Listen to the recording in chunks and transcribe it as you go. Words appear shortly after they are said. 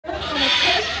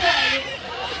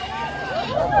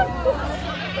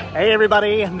Hey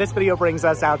everybody, this video brings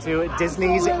us out to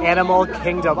Disney's Animal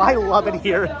Kingdom. I love it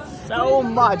here so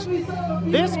much.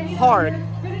 This park,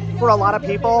 for a lot of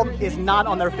people, is not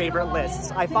on their favorite lists.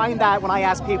 I find that when I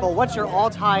ask people, what's your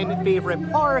all-time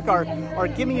favorite park, or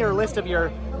give me your list of your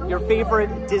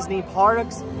favorite Disney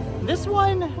parks, this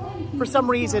one, for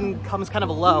some reason, comes kind of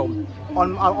low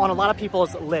on a lot of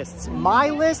people's lists. My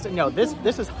list, no,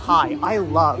 this is high. I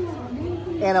love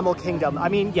Animal Kingdom. I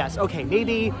mean, yes, okay,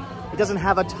 maybe it doesn't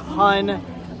have a ton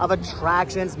of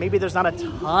attractions. Maybe there's not a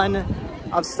ton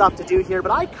of stuff to do here,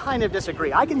 but I kind of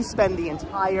disagree. I can spend the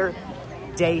entire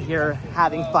day here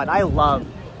having fun. I love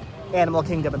Animal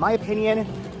Kingdom. In my opinion,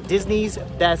 Disney's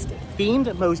best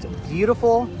themed, most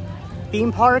beautiful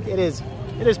theme park. It is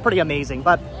pretty amazing.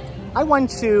 But I want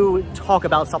to talk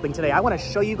about something today. I want to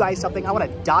show you guys something. I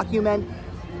want to document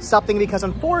something because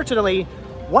unfortunately,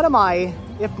 one of my,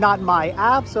 if not my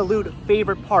absolute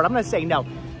favorite part, I'm going to say no.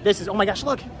 This is, oh my gosh,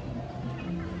 look.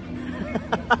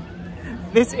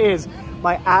 This is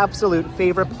my absolute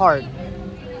favorite part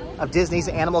of Disney's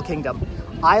Animal Kingdom.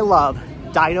 I love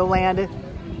Dinoland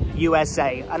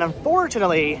USA. And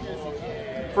unfortunately,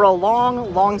 for a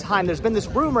long time, there's been this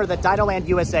rumor that Dinoland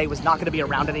USA was not going to be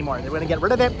around anymore. They're going to get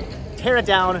rid of it, tear it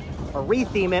down, or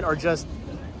retheme it, or just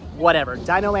whatever.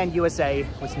 Dinoland USA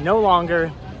was no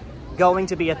longer going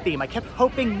to be a theme. I kept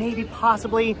hoping maybe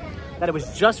possibly that it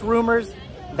was just rumors,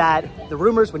 that the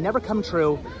rumors would never come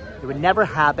true, it would never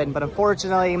happen, but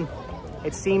unfortunately,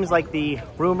 it seems like the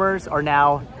rumors are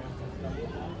now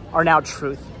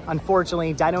truth.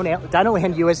 Unfortunately,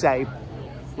 Dinoland USA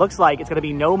looks like it's gonna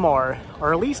be no more,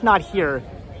 or at least not here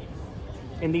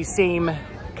in the same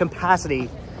capacity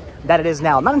that it is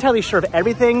now. I'm not entirely sure if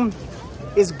everything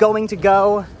is going to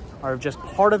go, or just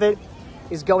part of it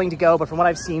is going to go, but from what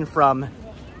I've seen from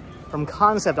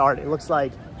concept art, it looks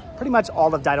like pretty much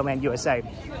all of Dinoland USA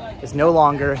is no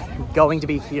longer going to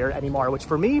be here anymore, which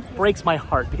for me breaks my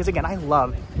heart because again, I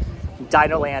love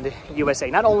Dinoland USA.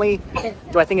 Not only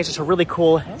do I think it's just a really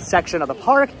cool section of the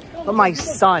park, but my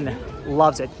son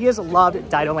loves it. He has loved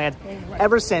Dinoland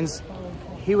ever since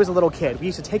he was a little kid. We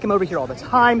used to take him over here all the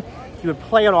time. He would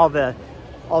play on all the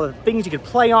things you could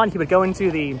play on. He would go into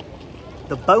the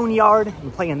boneyard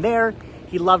and play in there.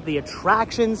 He loved the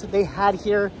attractions they had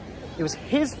here. It was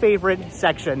his favorite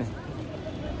section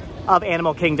of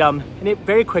Animal Kingdom, and it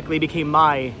very quickly became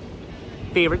my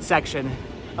favorite section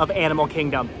of Animal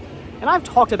Kingdom. And I've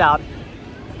talked about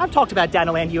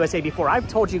Dinoland USA before. I've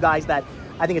told you guys that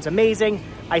I think it's amazing.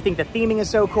 I think the theming is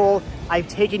so cool. I've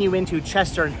taken you into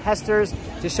Chester and Hester's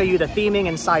to show you the theming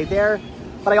inside there.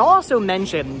 But I also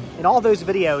mentioned in all those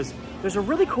videos, there's a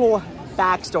really cool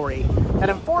backstory that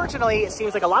unfortunately it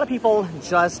seems like a lot of people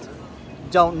just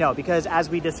don't know, because as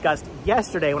we discussed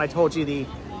yesterday when I told you the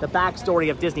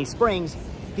backstory of Disney Springs,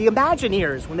 the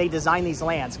Imagineers, when they design these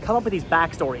lands, come up with these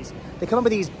backstories. They come up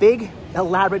with these big,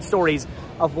 elaborate stories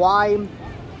of why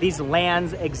these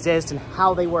lands exist and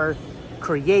how they were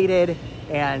created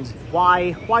and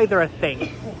why they're a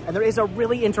thing. And there is a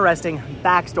really interesting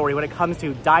backstory when it comes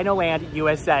to Dinoland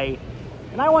USA.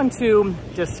 And I want to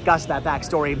discuss that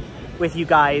backstory with you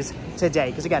guys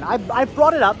today. Because again, I've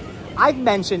brought it up, I've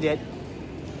mentioned it,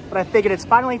 but I figured it's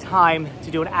finally time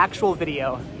to do an actual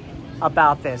video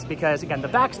about this because again, the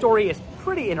backstory is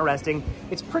pretty interesting,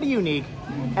 it's pretty unique,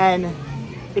 and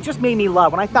it just made me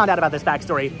love, when I found out about this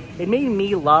backstory, it made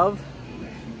me love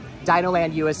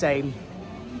Dinoland USA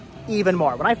even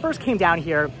more. When I first came down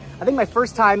here, I think my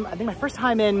first time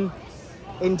in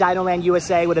Dinoland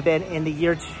USA would have been in the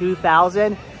year 2000,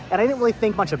 and I didn't really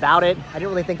think much about it. I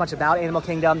didn't really think much about Animal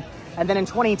Kingdom. And then in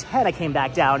 2010, I came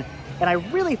back down and I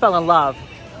really fell in love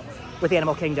with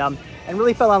Animal Kingdom and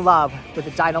really fell in love with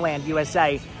the Dinoland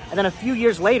USA. And then a few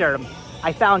years later,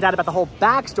 I found out about the whole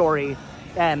backstory,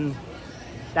 and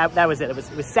that was it. It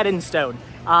was set in stone.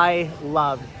 I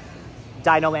love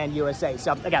Dinoland USA.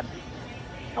 So again,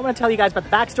 I want to tell you guys about the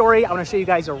backstory. I want to show you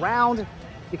guys around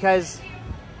because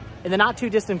in the not too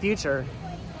distant future,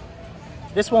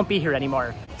 this won't be here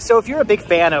anymore. So if you're a big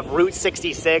fan of Route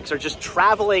 66 or just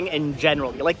traveling in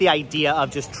general, you like the idea of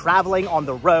just traveling on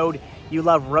the road, you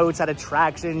love roadside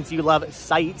attractions, you love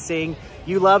sightseeing,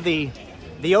 you love the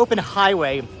open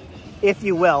highway, if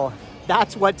you will,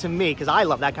 that's what to me, because I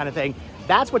love that kind of thing,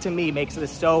 that's what to me makes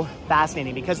this so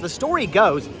fascinating, because the story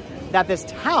goes that this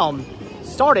town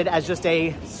started as just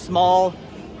a small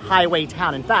highway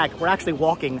town. In fact, we're actually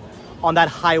walking on that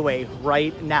highway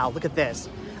right now. Look at this.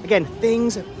 Again,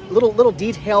 things, little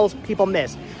details people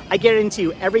miss. I get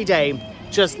into every day,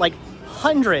 just like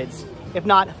hundreds, if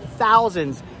not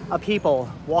thousands of people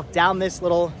walk down this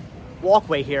little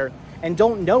walkway here and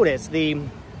don't notice the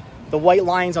the white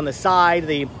lines on the side,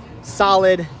 the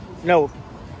solid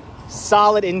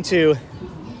into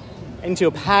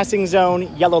a passing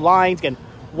zone, yellow lines, again,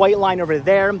 white line over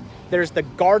there. There's the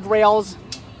guardrails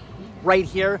right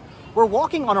here. We're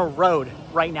walking on a road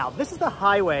right now. This is the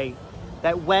highway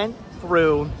that went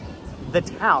through the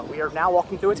town. We are now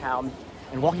walking through a town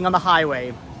and walking on the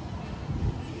highway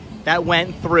that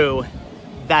went through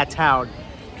that town.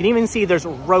 You can even see there's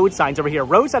road signs over here.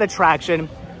 Roadside attraction,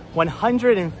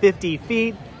 150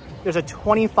 feet. There's a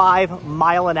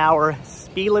 25-mile-an-hour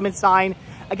speed limit sign.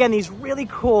 Again, these really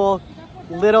cool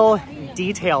little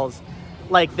details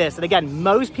like this. And again,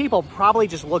 most people probably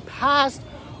just look past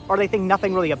or they think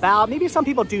nothing really about. Maybe some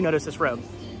people do notice this road,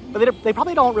 but they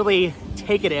probably don't really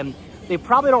take it in. They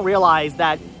probably don't realize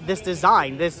that this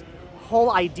design, this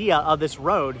whole idea of this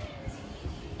road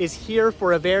is here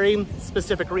for a very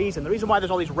specific reason. The reason why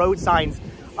there's all these road signs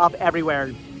up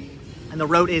everywhere and the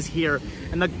road is here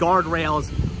and the guardrails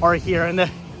are here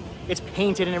and it's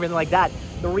painted and everything like that.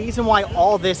 The reason why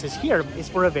all this is here is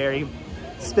for a very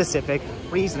specific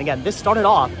reason. Again, this started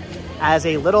off as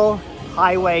a little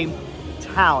highway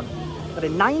town, but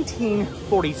in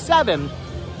 1947,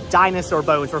 dinosaur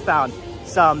bones were found.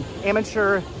 Some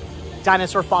amateur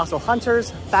dinosaur fossil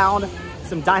hunters found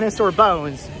some dinosaur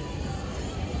bones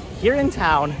here in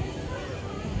town,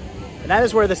 and that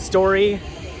is where the story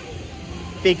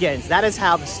begins. That is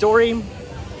how the story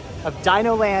of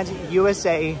Dinoland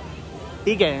USA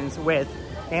begins, with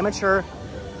amateur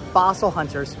fossil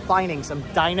hunters finding some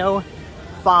dino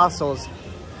fossils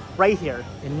right here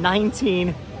in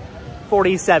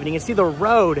 1947. You can see the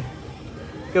road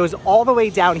goes all the way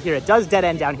down here. It does dead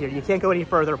end down here. You can't go any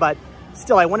further, but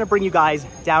still, I want to bring you guys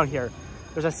down here.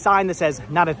 There's a sign that says,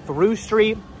 not a through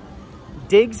street,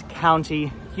 Diggs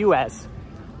County, US,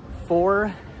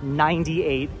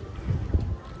 498.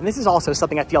 And this is also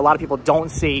something I feel a lot of people don't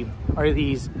see, are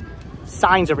these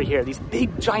signs over here, these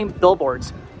big giant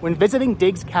billboards. When visiting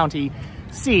Diggs County,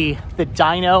 see the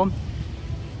Dino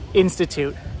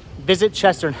Institute. Visit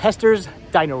Chester and Hester's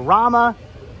Dinorama.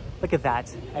 Look at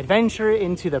that. Adventure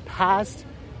into the past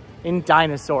in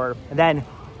dinosaur. And then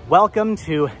welcome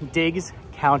to Diggs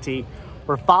County,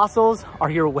 where fossils are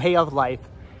your way of life.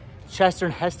 Chester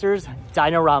and Hester's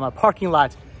Dinorama parking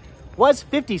lot was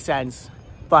 50 cents,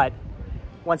 but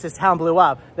once this town blew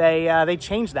up, they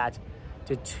changed that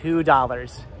to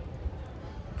 $2.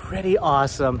 Pretty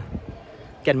awesome.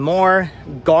 Again, more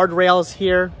guardrails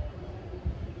here.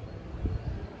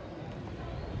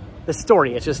 The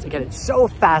story, it's just, again, it's so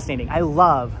fascinating. I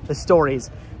love the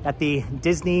stories that the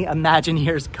Disney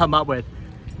Imagineers come up with.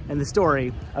 And the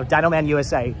story of Dinoland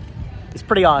USA is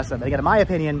pretty awesome. And again, in my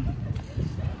opinion,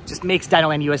 just makes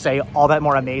Dinoland USA all that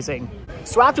more amazing.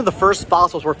 So after the first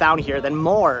fossils were found here, then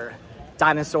more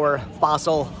dinosaur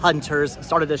fossil hunters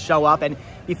started to show up. And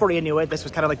before you knew it, this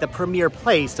was kind of like the premier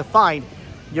place to find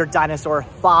your dinosaur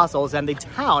fossils. And the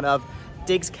town of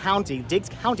Diggs County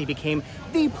became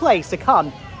the place to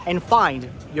come and find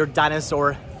your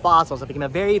dinosaur fossils. It became a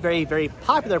very, very, very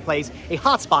popular place, a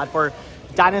hotspot for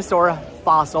dinosaur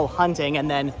fossil hunting. And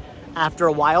then after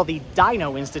a while, the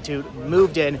Dino Institute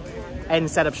moved in and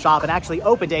set up shop and actually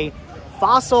opened a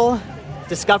fossil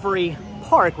discovery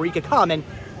park where you could come and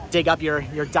dig up your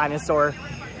dinosaur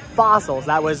fossils.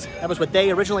 That was what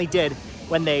they originally did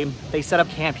when they set up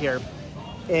camp here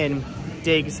in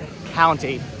Diggs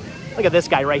County. Look at this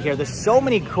guy right here. There's so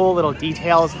many cool little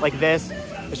details like this.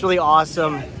 It's really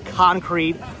awesome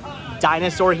concrete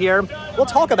dinosaur here. We'll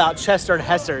talk about Chester and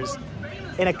Hester's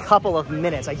in a couple of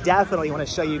minutes. I definitely want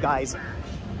to show you guys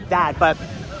that. But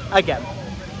again,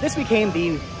 this became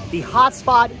the hot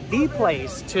spot, the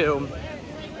place to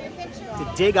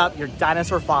dig up your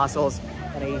dinosaur fossils.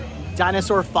 And a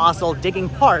dinosaur fossil digging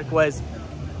park was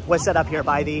set up here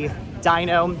by the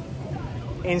Dino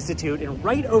Institute. And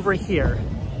right over here,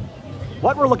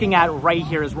 what we're looking at right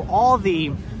here is where all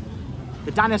the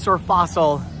dinosaur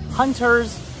fossil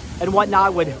hunters and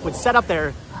whatnot would set up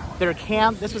their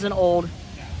camp. This was an old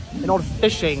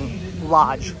fishing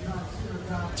lodge,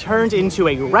 turned into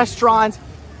a restaurant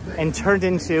and turned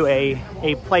into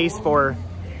a place for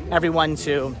everyone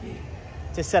to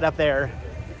set up their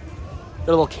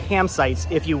little campsites,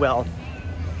 if you will.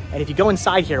 And if you go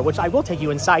inside here, which I will take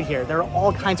you inside here, there are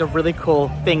all kinds of really cool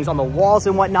things on the walls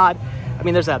and whatnot. I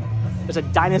mean, there's a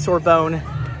dinosaur bone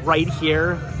right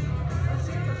here.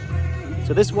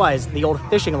 So this was the old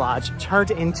fishing lodge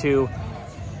turned into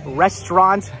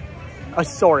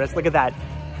restaurant-asaurus. Look at that.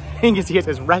 You can see it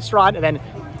says restaurant and then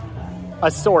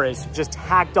asaurus just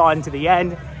tacked on to the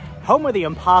end. Home of the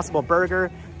Impossible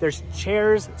Burger. There's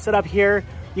chairs set up here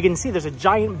you can see there's a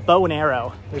giant bow and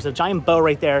arrow. There's a giant bow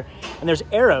right there, and there's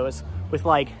arrows with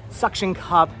like suction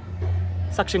cup,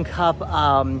 what are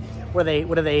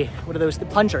those, the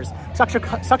plungers,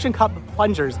 suction cup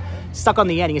plungers stuck on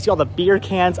the end. You can see all the beer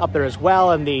cans up there as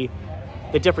well, and the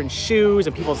different shoes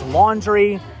and people's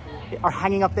laundry are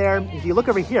hanging up there. If you look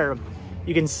over here,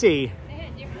 you can see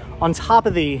on top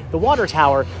of the water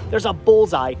tower, there's a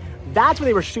bullseye. That's what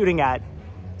they were shooting at.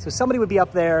 So somebody would be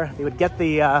up there, they would get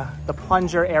the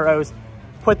plunger arrows,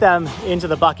 put them into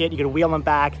the bucket, you could wheel them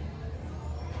back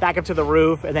up to the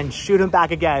roof, and then shoot them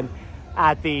back again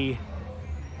at the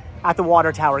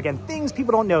water tower. Again, things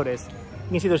people don't notice. You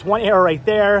can see there's one arrow right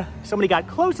there. Somebody got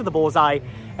close to the bullseye,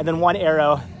 and then one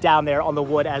arrow down there on the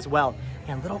wood as well.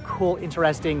 Again, little cool,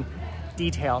 interesting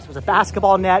details. There's a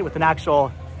basketball net with an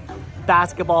actual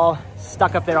basketball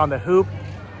stuck up there on the hoop.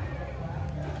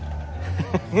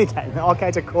 Again, all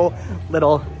kinds of cool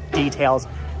little details.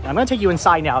 And I'm gonna take you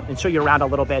inside now and show you around a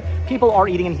little bit. People are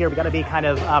eating in here. We gotta be kind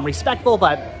of respectful,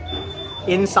 but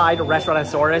inside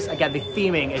Restaurantosaurus, again, the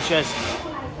theming is just,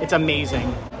 it's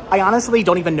amazing. I honestly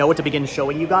don't even know what to begin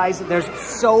showing you guys. There's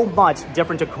so much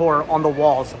different decor on the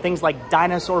walls. Things like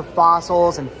dinosaur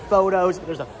fossils and photos.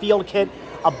 There's a field kit,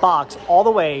 a box, all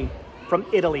the way from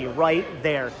Italy right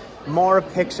there. More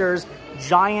pictures,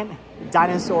 giant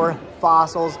dinosaur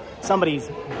fossils. Somebody's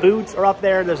boots are up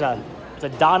there. There's a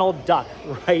Donald Duck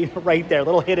right there,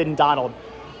 little hidden Donald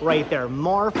right there.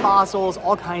 More fossils,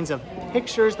 all kinds of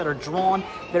pictures that are drawn.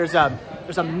 There's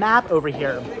a map over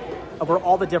here of where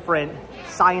all the different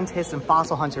scientists and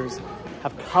fossil hunters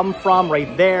have come from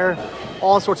right there.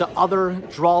 All sorts of other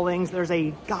drawings. There's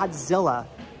a Godzilla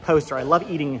poster. I love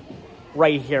eating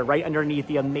right here, right underneath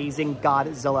the amazing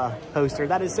Godzilla poster.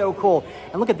 That is so cool.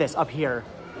 And look at this up here.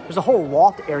 There's a whole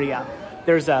loft area.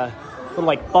 There's a little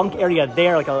like bunk area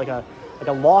there, like a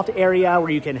loft area where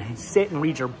you can sit and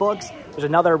read your books. There's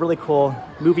another really cool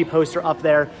movie poster up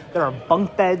there. There are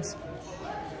bunk beds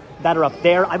that are up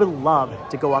there. I would love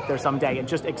to go up there someday and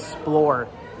just explore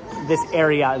this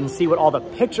area and see what all the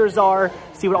pictures are,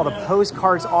 see what all the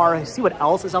postcards are, see what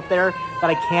else is up there that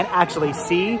I can't actually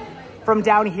see from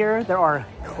down here. There are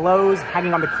clothes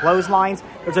hanging on the clotheslines.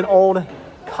 There's an old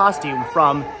costume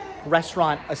from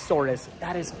Restaurantosaurus.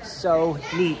 That is so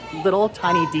neat. Little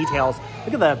tiny details.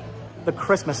 Look at the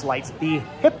Christmas lights, the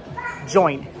hip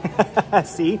joint.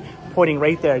 See, pointing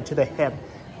right there to the hip.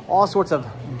 All sorts of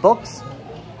books.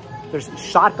 There's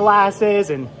shot glasses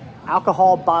and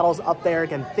alcohol bottles up there.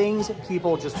 Again, things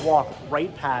people just walk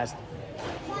right past.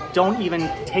 Don't even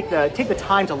take the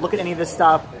time to look at any of this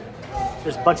stuff.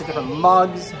 There's a bunch of different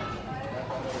mugs.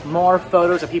 More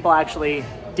photos of people actually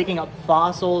digging up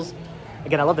fossils.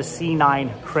 Again, I love the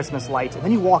C9 Christmas lights. And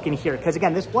then you walk in here, because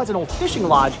again, this was an old fishing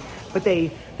lodge, but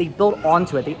they built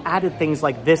onto it. They added things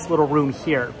like this little room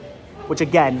here, which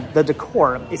again, the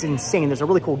decor is insane. There's a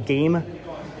really cool game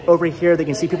over here that you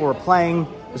can see people were playing.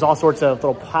 There's all sorts of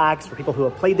little plaques for people who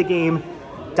have played the game.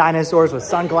 Dinosaurs with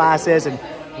sunglasses and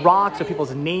rocks with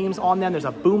people's names on them. There's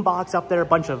a boombox up there, a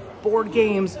bunch of board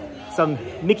games, some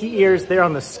Mickey ears there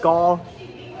on the skull.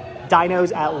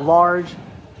 Dinos at large.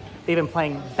 They've been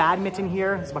playing badminton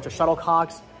here. There's a bunch of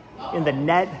shuttlecocks in the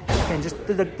net. And just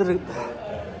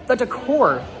the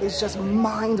decor is just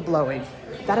mind-blowing.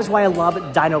 That is why I love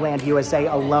Dinoland USA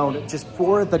alone, just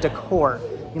for the decor.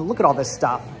 You look at all this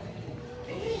stuff.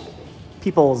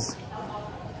 People's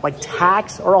like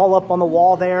tacks are all up on the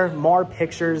wall there. More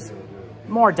pictures,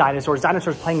 more dinosaurs.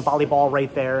 Dinosaurs playing volleyball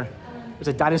right there. There's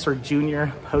a Dinosaur Jr.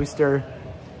 poster.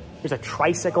 There's a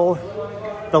tricycle.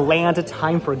 The Land of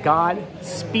Time Forgot.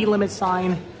 Speed limit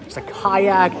sign. There's a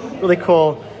kayak. Really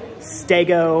cool.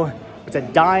 Stego. It's a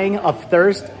Dying of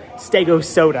Thirst Stego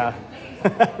soda.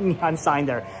 Neon sign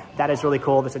there. That is really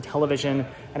cool. There's a television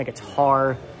and a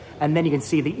guitar. And then you can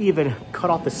see they even cut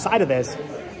off the side of this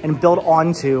and built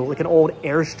onto like an old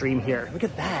Airstream here. Look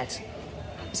at that.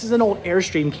 This is an old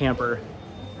Airstream camper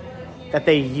that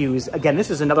they use. Again, this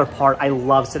is another part I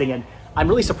love sitting in. I'm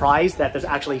really surprised that there's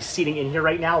actually seating in here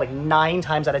right now. Like 9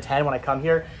 times out of 10 when I come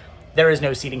here, there is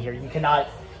no seating here. You cannot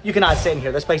sit in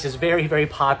here. This place is very, very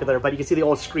popular, but you can see the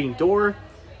old screen door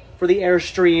for the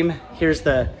Airstream. Here's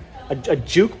a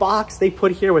jukebox they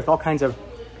put here with all kinds of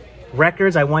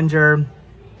records. I wonder,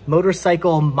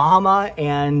 Motorcycle Mama,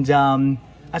 and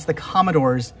that's the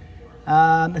Commodore's.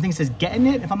 I think it says Getting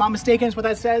It, if I'm not mistaken, is what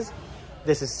that says.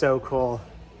 This is so cool.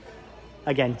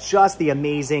 Again, just the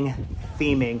amazing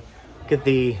theming. Look at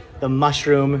the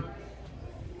mushroom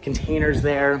containers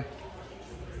there.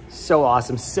 So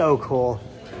awesome, so cool.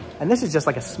 And this is just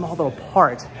like a small little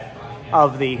part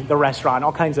of the restaurant.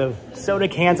 All kinds of soda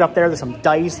cans up there. There's some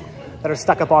dice that are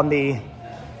stuck up on the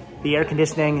the air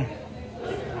conditioning,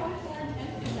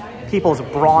 people's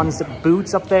bronze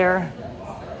boots up there.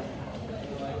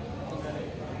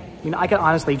 I mean, I could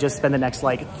honestly just spend the next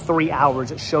like 3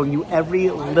 hours showing you every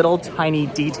little tiny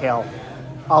detail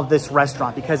of this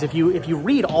restaurant, because if you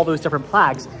read all those different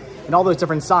plaques and all those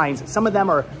different signs, some of them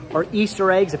are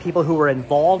Easter eggs of people who were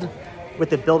involved with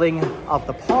the building of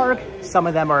the park. Some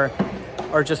of them are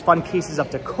just fun pieces of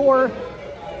decor.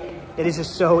 It is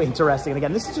just so interesting. And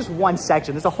again, this is just one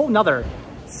section. There's a whole nother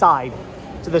side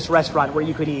to this restaurant where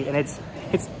you could eat, and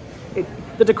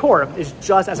the decor is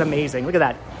just as amazing. Look at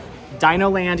that.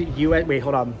 Dinoland USA. Wait,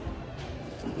 hold on.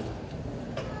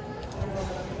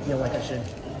 I feel like I should.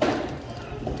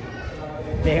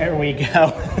 There we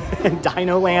go.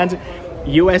 Dinoland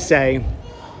USA,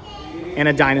 and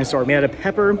a dinosaur made out of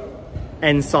pepper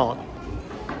and salt.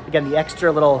 Again, the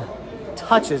extra little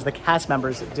touches the cast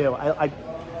members do.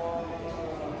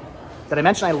 Did I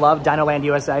mention I love Dinoland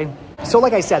USA? So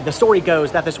like I said, the story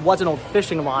goes that this was an old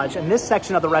fishing lodge, and this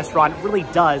section of the restaurant really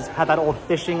does have that old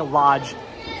fishing lodge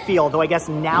feel, though I guess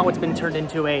now it's been turned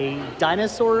into a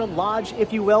dinosaur lodge,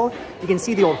 if you will. You can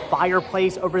see the old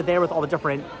fireplace over there with all the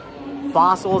different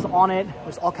fossils on it.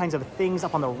 There's all kinds of things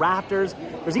up on the rafters.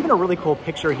 There's even a really cool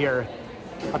picture here,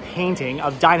 a painting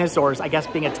of dinosaurs, I guess,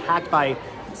 being attacked by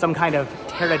some kind of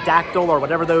pterodactyl or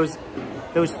whatever those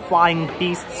flying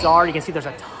beasts are. You can see there's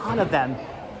a ton of them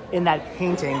in that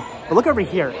painting. But look over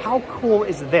here. How cool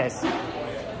is this?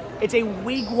 It's a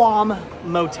wigwam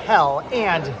motel,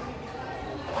 and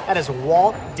that is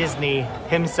Walt Disney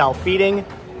himself feeding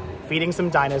some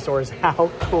dinosaurs.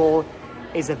 How cool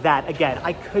is that? Again,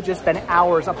 I could just spend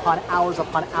hours upon hours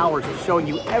upon hours showing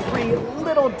you every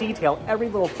little detail, every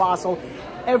little fossil,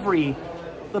 every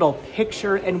little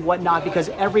picture and whatnot, because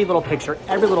every little picture,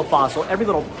 every little fossil, every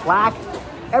little plaque,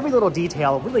 every little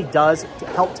detail really does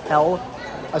help tell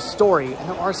a story. And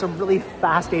there are some really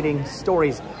fascinating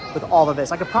stories with all of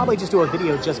this. I could probably just do a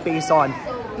video just based on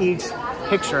each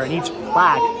picture and each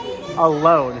plaque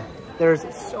alone. There's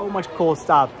so much cool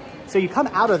stuff. So you come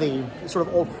out of the sort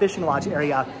of old fishing lodge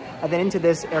area and then into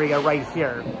this area right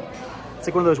here. It's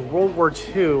like one of those World War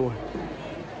II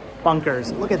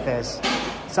bunkers. Look at this.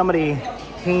 Somebody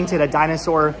painted a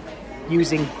dinosaur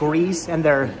using grease and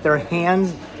their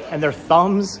hands and their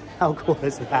thumbs. How cool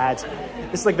is that?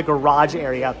 This is like the garage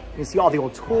area. You can see all the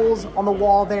old tools on the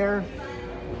wall there.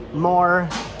 More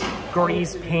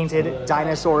grease painted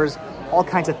dinosaurs, all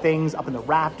kinds of things up in the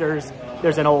rafters.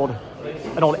 There's an old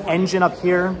engine up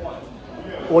here.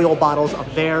 Oil bottles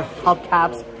up there,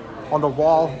 hubcaps on the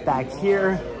wall back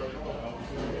here.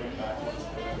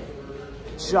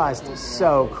 Just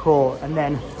so cool. And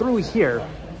then through here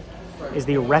is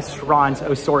the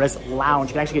Restaurantosaurus Lounge.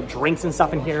 You can actually get drinks and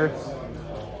stuff in here.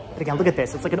 But again, look at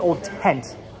this. It's like an old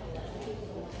tent.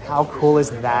 How cool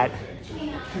is that?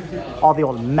 All the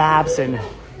old maps and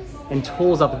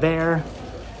tools up there.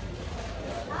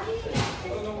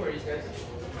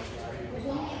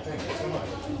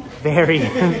 Very,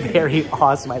 very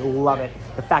awesome. I love it.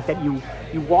 The fact that you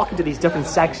walk into these different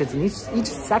sections, and each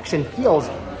section feels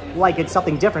like it's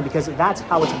something different, because that's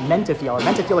how it's meant to feel. It's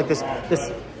meant to feel like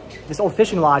this old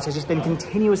fishing lodge has just been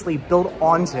continuously built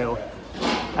onto.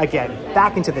 Again,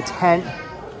 back into the tent.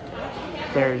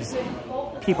 There's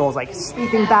people's like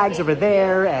sleeping bags over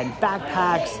there and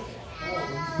backpacks,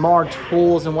 more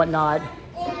tools and whatnot.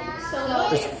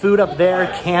 There's food up there,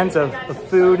 cans of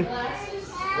food.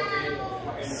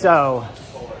 So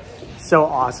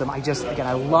awesome. I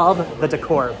love the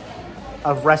decor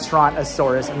of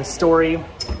Restaurantosaurus and the story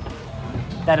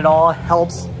that it all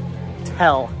helps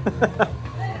tell.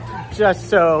 Just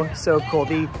so cool.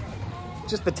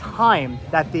 Just the time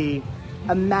that the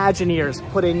Imagineers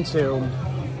put into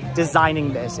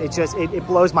designing this. It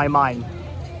blows my mind.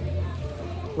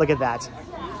 Look at that.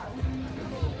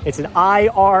 It's an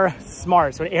IR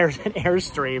Smart, so an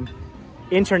Airstream.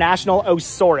 International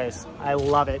Osaurus. I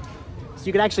love it. So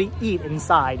you can actually eat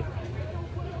inside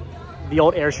the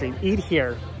old Airstream. Eat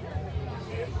here.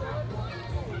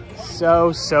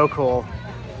 So cool.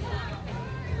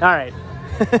 All right.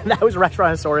 That was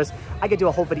Restaurantosaurus. I could do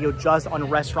a whole video just on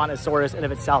Restaurantosaurus in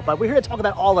of itself, but we're here to talk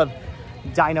about all of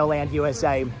Dinoland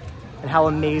USA and how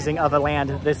amazing of a land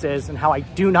this is and how I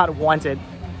do not want it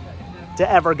to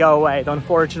ever go away. Though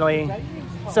unfortunately,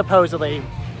 supposedly,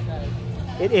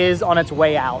 it is on its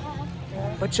way out.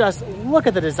 But just look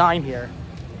at the design here.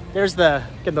 There's the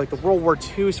World War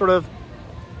II sort of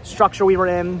structure we were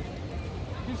in.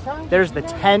 There's the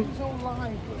tent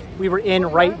we were in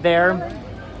right there.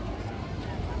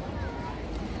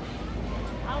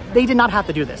 They did not have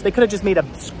to do this. They could have just made a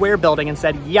square building and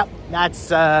said, yep, that's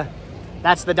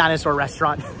That's the dinosaur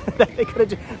restaurant. They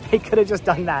could have just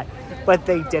done that, but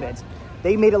they didn't.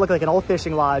 They made it look like an old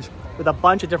fishing lodge with a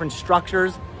bunch of different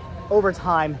structures over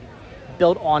time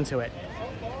built onto it.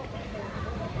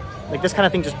 Like, this kind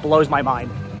of thing just blows my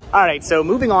mind. All right, so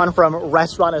moving on from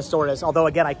Restaurantosaurus, although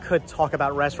again, I could talk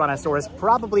about Restaurantosaurus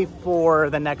probably for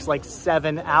the next like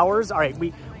 7 hours. All right,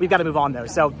 we've got to move on though.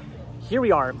 So here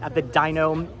we are at the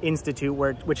Dino Institute,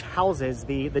 which houses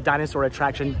the dinosaur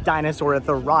attraction, Dinosaur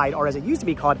the Ride, or as it used to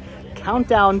be called,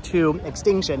 Countdown to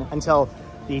Extinction, until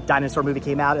the dinosaur movie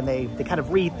came out and they kind of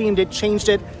rethemed it, changed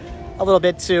it a little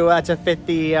bit to fit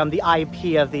the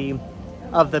IP of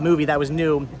the movie that was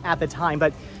new at the time.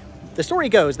 But the story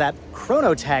goes that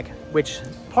Chronotech, which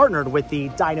partnered with the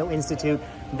Dino Institute,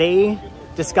 they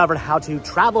discovered how to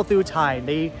travel through time.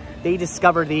 They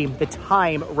discovered the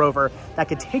time rover that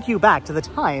could take you back to the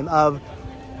time of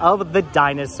the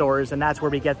dinosaurs, and that's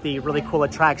where we get the really cool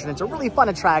attraction. It's a really fun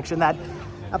attraction that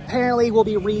apparently will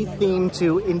be rethemed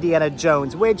to Indiana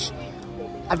Jones, which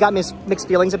I've got mixed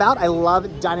feelings about. I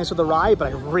love Dinosaur the Ride, but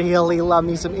I really love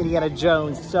me some Indiana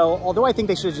Jones. So although I think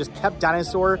they should have just kept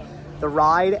Dinosaur the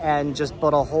Ride and just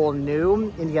built a whole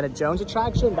new Indiana Jones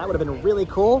attraction, that would have been really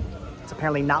cool. It's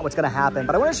apparently not what's going to happen.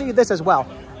 But I want to show you this as well.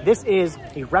 This is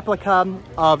a replica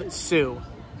of Sue,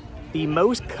 the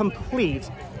most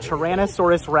complete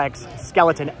Tyrannosaurus Rex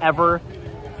skeleton ever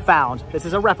found. This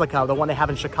is a replica of the one they have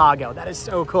in Chicago. That is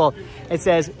so cool. It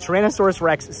says Tyrannosaurus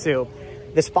Rex Sue.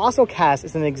 This fossil cast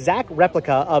is an exact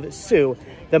replica of Sue,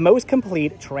 the most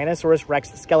complete Tyrannosaurus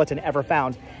Rex skeleton ever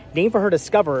found. Named for her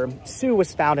discoverer, Sue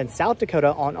was found in South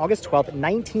Dakota on August 12,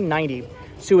 1990.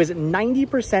 Sue is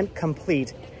 90%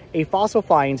 complete, a fossil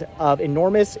find of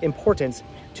enormous importance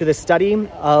to the study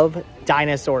of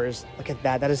dinosaurs. Look at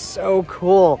that. That is so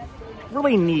cool.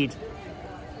 Really neat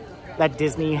that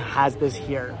Disney has this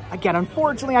here. Again,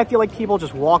 unfortunately, I feel like people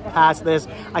just walk past this.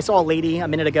 I saw a lady a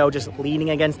minute ago just leaning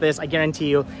against this. I guarantee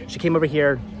you, she came over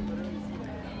here,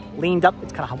 leaned up,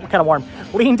 it's kind of warm,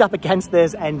 leaned up against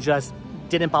this and just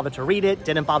didn't bother to read it,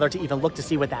 didn't bother to even look to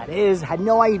see what that is, had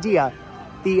no idea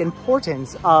the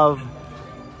importance of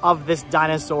this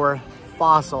dinosaur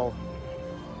fossil.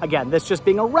 Again, this just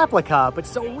being a replica, but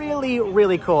still really,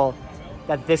 really cool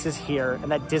that this is here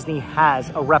and that Disney has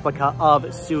a replica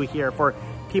of Sue here for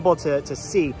people to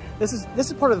see. This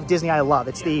is part of Disney I love.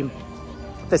 It's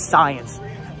the science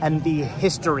and the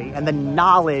history and the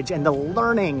knowledge and the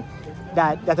learning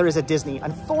that there is at Disney.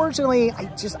 Unfortunately,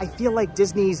 I feel like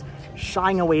Disney's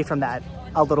shying away from that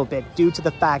a little bit due to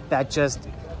the fact that just,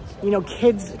 you know,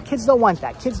 kids don't want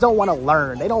that. Kids don't want to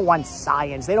learn. They don't want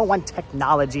science. They don't want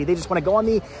technology. They just want to go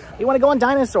on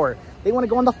dinosaur. They want to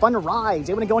go on the fun rides.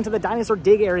 They want to go into the dinosaur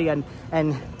dig area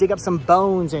and dig up some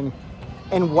bones and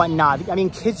whatnot. I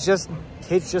mean, kids just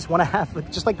want to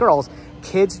have, just like girls,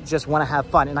 kids just want to have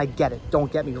fun. And I get it.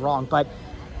 Don't get me wrong. But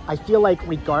I feel like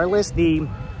regardless, the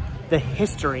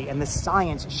history and the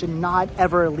science should not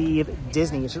ever leave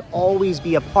Disney. It should always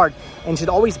be a part and should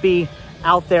always be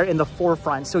out there in the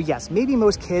forefront. So yes, maybe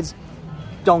most kids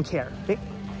don't care. I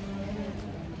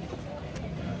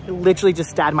literally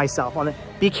just stabbed myself on it.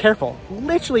 Be careful.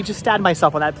 Literally just stabbed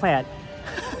myself on that plant.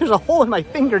 There's a hole in my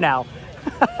finger now.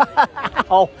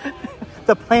 Ow.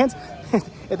 The plants,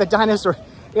 if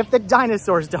the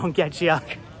dinosaurs don't get you,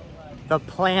 the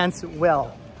plants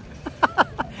will.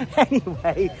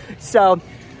 Anyway, so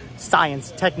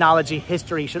science, technology,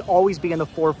 history should always be in the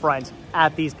forefront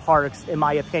at these parks, in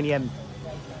my opinion.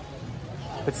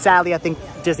 But sadly, I think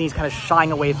Disney's kind of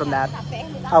shying away from that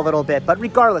a little bit. But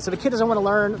regardless, if a kid doesn't want to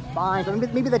learn, fine.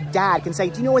 But maybe the dad can say,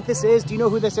 do you know what this is? Do you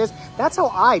know who this is? That's how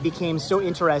I became so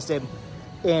interested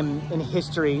in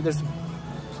history. There's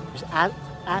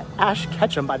Ash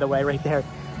Ketchum, by the way, right there.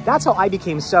 That's how I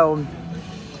became so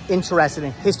interested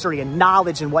in history and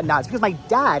knowledge and whatnot. It's because my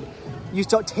dad used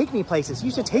to take me places. He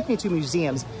used to take me to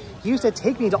museums. He used to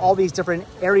take me to all these different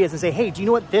areas and say, hey, do you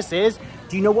know what this is?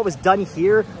 Do you know what was done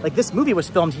here? Like, this movie was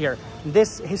filmed here.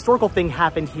 This historical thing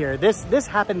happened here. This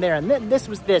happened there. And then this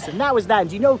was this and that was that. And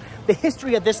do you know the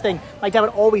history of this thing? My dad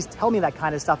would always tell me that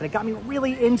kind of stuff. And it got me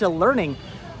really into learning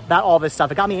about all this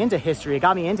stuff. It got me into history. It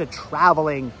got me into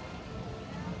traveling.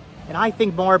 And I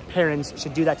think more parents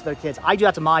should do that to their kids. I do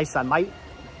that to my son.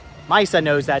 My son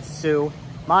knows that, Sue.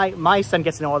 My son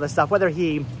gets to know all this stuff. Whether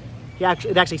it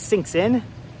actually sinks in,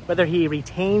 whether he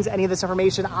retains any of this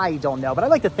information, I don't know. But I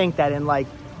like to think that in like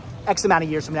X amount of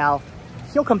years from now,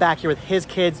 he'll come back here with his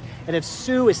kids. And if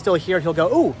Sue is still here, he'll go,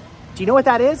 oh, do you know what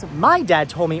that is? My dad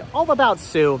told me all about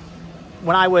Sue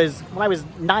when I was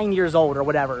 9 years old or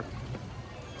whatever.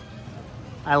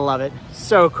 I love it.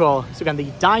 So cool. So again,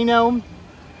 the Dino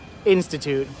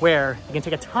Institute, where you can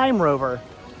take a time rover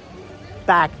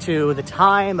back to the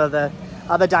time of the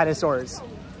dinosaurs.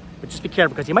 But just be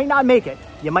careful, because you might not make it.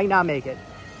 You might not make it.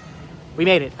 We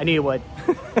made it. I knew you would.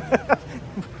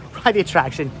 Ride the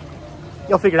attraction.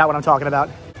 You'll figure out what I'm talking about.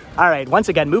 All right, once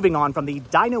again, moving on from the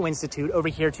Dino Institute over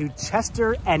here to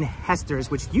Chester and Hester's,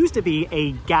 which used to be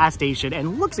a gas station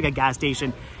and looks like a gas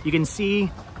station. You can see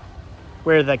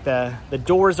where like the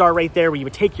doors are right there, where you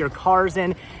would take your cars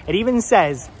in. It even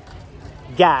says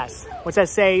gas. What's that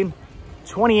say?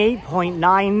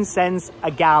 28.9 cents a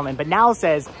gallon. But now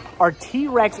says our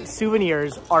T-Rex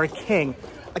souvenirs are king.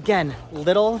 Again,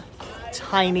 little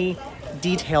tiny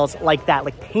details like that,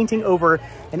 like painting over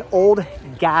an old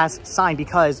gas sign,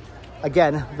 because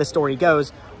again, the story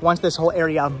goes, once this whole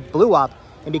area blew up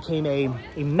and became a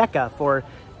mecca for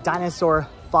dinosaur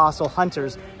fossil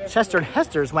hunters, Chester and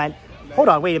Hester's went, hold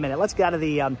on, wait a minute, let's get out of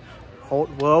the,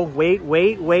 whoa,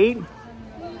 wait.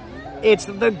 It's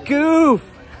the Goof.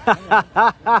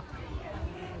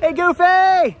 Hey,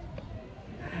 Goofy!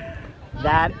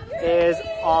 That is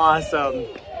awesome.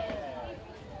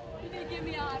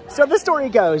 So the story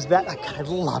goes that, God, I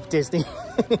love Disney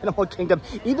Animal Kingdom.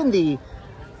 Even the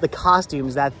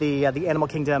costumes that the Animal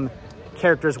Kingdom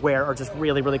characters wear are just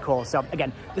really, really cool. So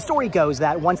again, the story goes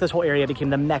that once this whole area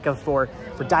became the mecca for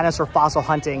dinosaur fossil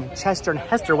hunting, Chester and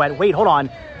Hester went, wait, hold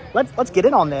on. Let's get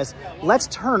in on this. Let's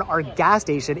turn our gas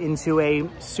station into a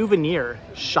souvenir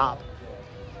shop.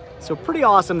 So pretty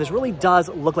awesome. This really does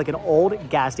look like an old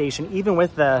gas station, even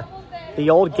with the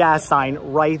old gas sign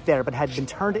right there, but had been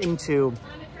turned into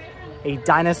a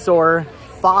dinosaur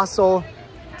fossil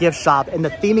gift shop. And the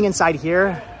theming inside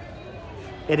here,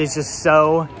 it is just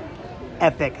so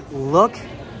epic. Look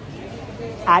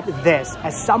at this.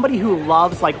 As somebody who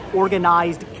loves like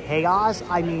organized chaos,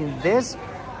 I mean, this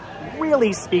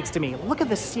really speaks to me. Look at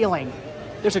the ceiling.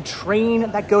 There's a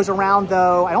train that goes around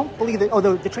though. I don't believe that, oh,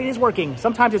 the train is working.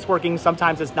 Sometimes it's working,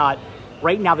 sometimes it's not.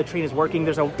 Right now the train is working.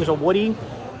 There's a Woody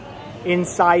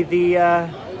inside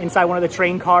one of the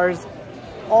train cars.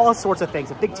 All sorts of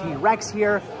things. A big T-Rex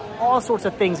here. All sorts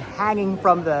of things hanging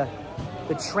from the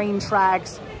train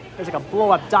tracks. There's like a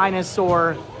blow-up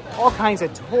dinosaur. All kinds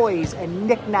of toys and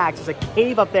knickknacks. There's a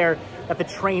cave up there that the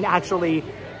train actually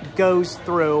goes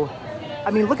through.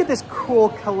 I mean, look at this cool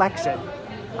collection.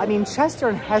 I mean, Chester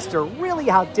and Hester really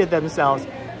outdid themselves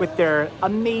with their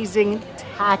amazing,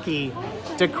 tacky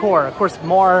decor. Of course,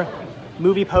 more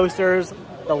movie posters,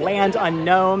 the land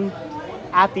unknown,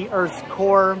 at the Earth's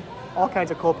core, all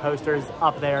kinds of cool posters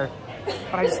up there.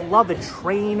 But I just love the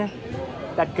train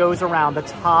that goes around the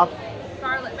top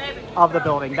of the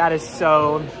building. That is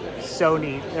so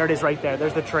neat. There it is right there.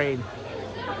 There's the train.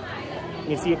 You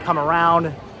can see it come around.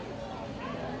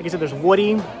 Like I said, there's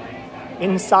Woody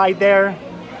inside there.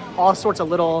 All sorts of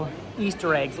little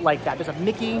Easter eggs like that. There's a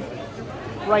Mickey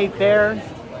right there.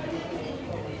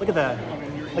 Look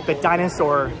at the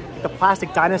dinosaur, the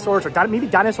plastic dinosaurs, or maybe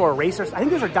dinosaur erasers. I think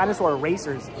those are dinosaur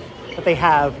erasers that they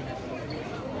have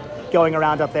going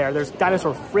around up there. There's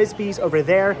dinosaur frisbees over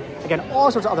there. Again,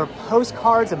 all sorts of other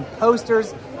postcards and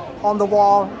posters on the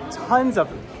wall. Tons of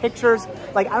pictures.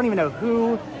 Like, I don't even know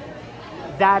who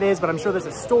that is, but I'm sure there's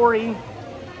a story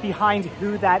behind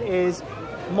who that is.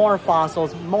 More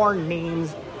fossils, more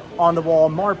names on the wall,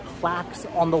 more plaques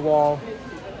on the wall.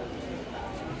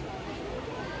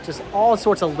 Just all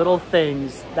sorts of little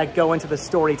things that go into the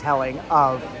storytelling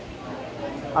of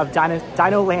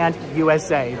Dinoland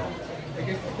USA.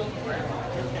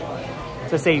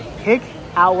 To say, pick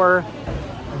our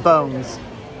bones.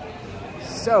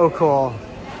 So cool.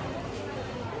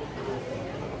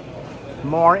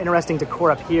 More interesting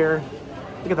decor up here.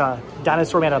 Look at the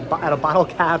dinosaur made out of bottle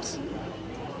caps.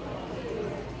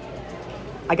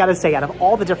 I gotta say, out of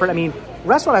all the different, I mean,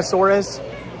 Restaurantosaurus,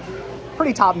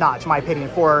 pretty top notch, in my opinion,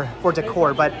 for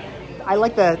decor, but I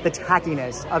like the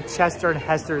tackiness of Chester and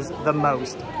Hester's the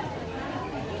most.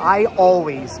 I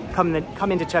always come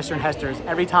into Chester and Hester's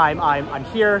every time I'm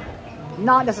here,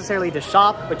 not necessarily to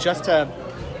shop, but just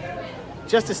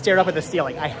to stare up at the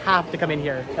ceiling. I have to come in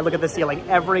here and look at the ceiling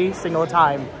every single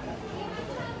time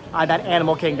I'm at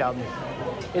Animal Kingdom.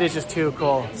 It is just too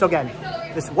cool. So again,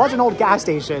 this was an old gas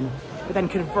station, but then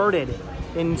converted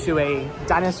into a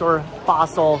dinosaur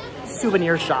fossil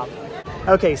souvenir shop.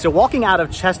 Okay, so walking out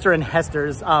of Chester and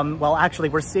Hester's, well, actually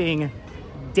we're seeing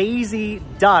Daisy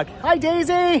Duck. Hi,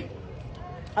 Daisy!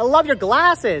 I love your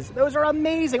glasses. Those are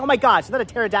amazing. Oh my gosh, is that a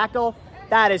pterodactyl?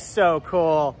 That is so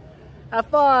cool. Have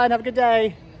fun, have a good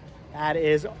day. That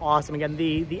is awesome. Again,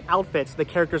 the outfits the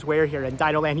characters wear here in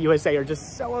Dinoland USA are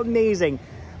just so amazing.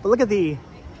 But look at the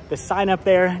sign up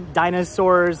there,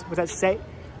 dinosaurs, what's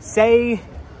that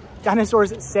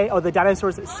dinosaurs say, oh, the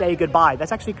dinosaurs say goodbye.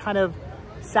 That's actually kind of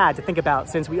sad to think about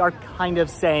since we are kind of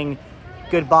saying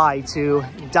goodbye to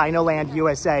Dinoland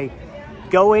USA,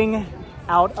 going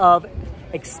out of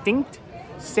extinct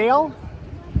sale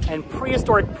and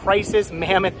prehistoric prices,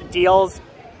 mammoth deals.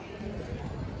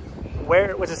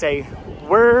 What's it say?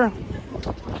 We're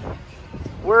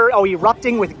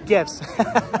erupting with gifts.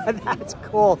 That's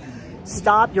cool.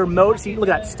 Stop your motor. See, look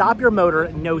at that. Stop your motor,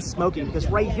 no smoking. Because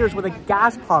right here's where the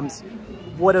gas pumps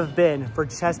would have been for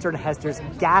Chester and Hester's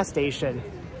gas station.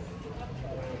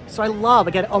 So I love,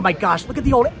 again, oh my gosh, look at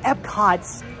the old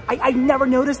Epcot. I never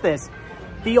noticed this.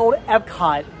 The old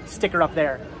Epcot sticker up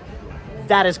there.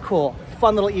 That is cool.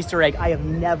 Fun little Easter egg I have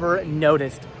never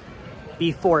noticed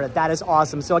before. That is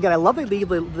awesome. So again, I love the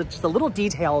little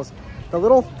details, the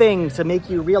little things to make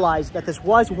you realize that this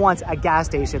was once a gas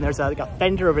station. There's like a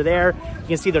fender over there. You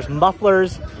can see there's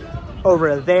mufflers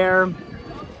over there.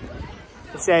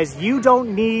 It says, you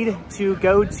don't need to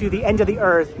go to the end of the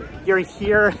earth. You're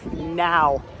here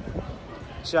now.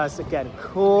 Just, again,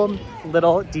 cool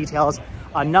little details.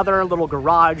 Another little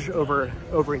garage over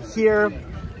here.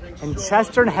 And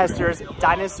Chester and Hester's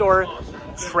dinosaur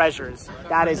treasures.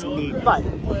 That is neat. But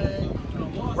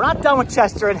we're not done with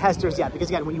Chester and Hester's yet, because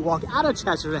again, when you walk out of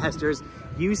Chester and Hester's,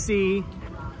 you see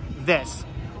this.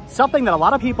 Something that a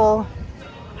lot of people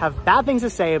have bad things to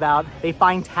say about, they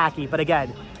find tacky. But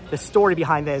again, the story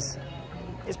behind this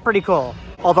is pretty cool.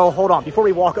 Although, hold on, before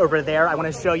we walk over there, I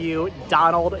want to show you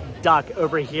Donald Duck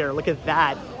over here. Look at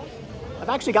that. I've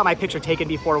actually got my picture taken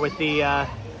before with the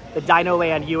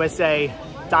Dinoland USA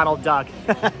Donald Duck.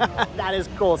 That is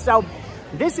cool. So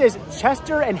this is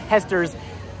Chester and Hester's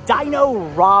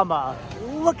Dino-Rama.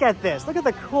 Look at this. Look at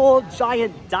the cool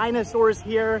giant dinosaurs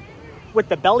here with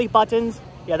the belly buttons.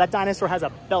 Yeah, that dinosaur has a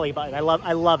belly button. I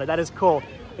love it. That is cool.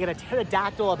 We got a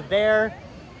pterodactyl up there.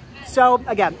 So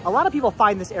again, a lot of people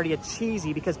find this area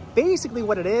cheesy because basically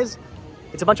what it is,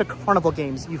 it's a bunch of carnival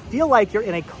games. You feel like you're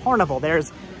in a carnival.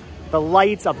 There's the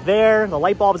lights up there, the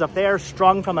light bulbs up there,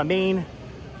 strung from a main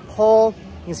pole.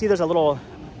 You can see there's a little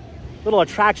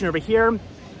attraction over here.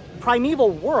 Primeval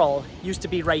Whirl used to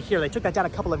be right here. They took that down a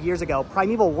couple of years ago.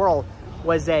 Primeval Whirl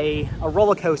was a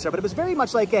roller coaster, but it was very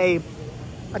much like a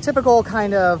typical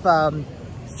kind of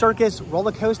circus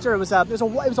roller coaster. It was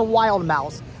a wild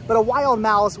mouse, but a wild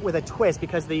mouse with a twist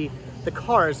because the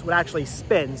cars would actually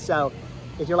spin. So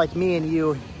if you're like me and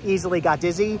you easily got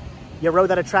dizzy, you rode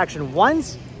that attraction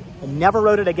once and never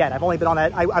rode it again. I've only been on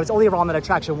that. I was only ever on that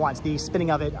attraction once. The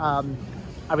spinning of it,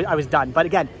 I was done. But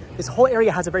again, this whole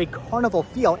area has a very carnival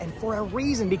feel, and for a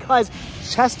reason, because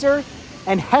Chester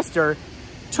and Hester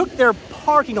took their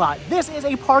parking lot. This is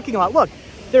a parking lot. Look,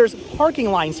 there's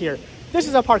parking lines here. This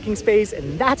is a parking space,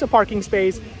 and that's a parking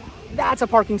space. That's a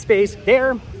parking space.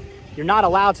 There, you're not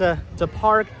allowed to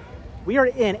park. We are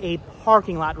in a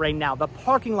parking lot right now. The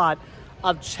parking lot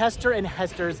of Chester and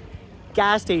Hester's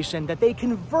gas station that they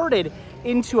converted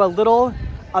into a little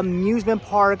amusement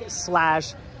park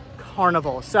slash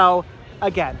carnival. So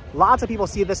again, lots of people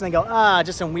see this and they go,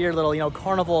 just some weird little,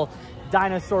 carnival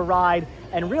dinosaur ride.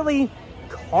 And really,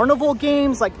 carnival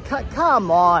games? Like,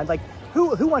 come on. Like,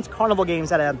 who wants carnival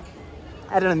games at an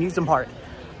amusement park?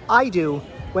 I do,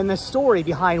 when the story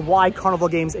behind why carnival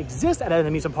games exist at an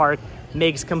amusement park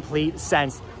makes complete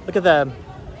sense. Look at the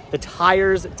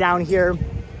tires down here.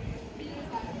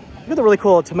 Look at the really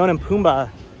cool Timon and Pumbaa.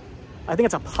 I think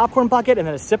it's a popcorn bucket and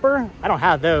then a sipper. I don't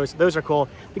have those. Those are cool.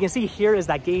 You can see here is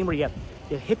that game where you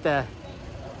hit the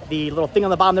little thing on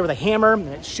the bottom there with a hammer, and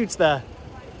it shoots the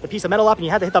piece of metal up, and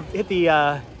you had to hit the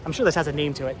I'm sure this has a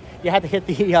name to it. You had to hit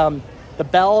the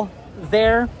bell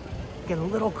there.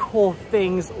 Again, little cool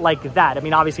things like that. I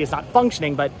mean, obviously it's not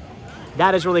functioning, but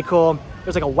that is really cool.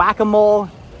 There's like a whack-a-mole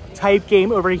type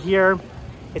game over here.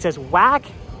 It says whack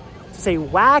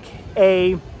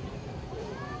a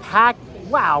pack.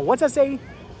 Wow, what's that say?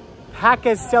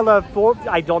 Pacasilla 4.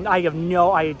 I have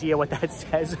no idea what that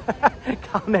says.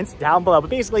 Comments down below. But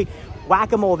basically,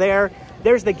 whack-a-mole there.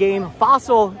 There's the game.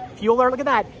 Fossil Fueler. Look at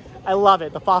that. I love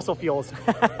it. The fossil fuels.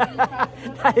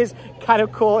 That is kind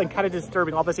of cool and kind of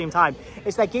disturbing all at the same time.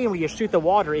 It's that game where you shoot the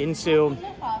water into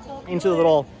the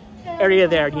little area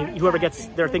there. Whoever gets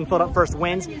their thing filled up first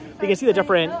wins. You can see the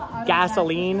different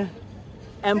gasoline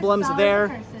emblems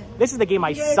there. This is the game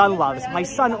my son loves. My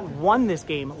son won this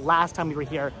game last time we were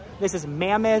here. This is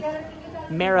Mammoth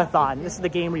Marathon. This is the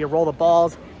game where you roll the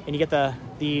balls and you get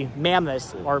the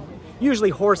mammoths, or usually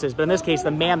horses, but in this case,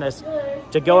 the mammoths,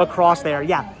 to go across there.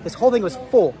 Yeah, this whole thing was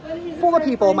full of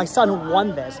people. My son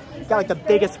won this. He got like the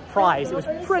biggest prize. It was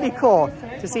pretty cool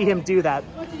to see him do that.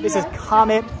 This is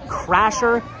Comet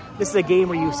Crasher. This is a game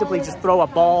where you simply just throw a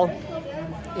ball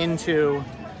into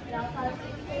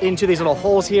these little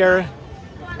holes here.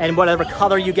 And whatever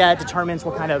color you get determines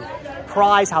what kind of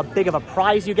prize, how big of a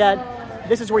prize you get.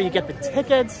 This is where you get the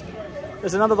tickets.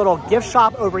 There's another little gift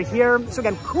shop over here. So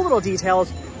again, cool little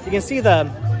details. You can see the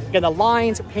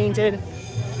lines painted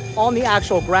on the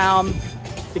actual ground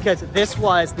because this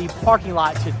was the parking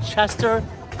lot to Chester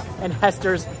and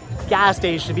Hester's gas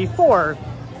station before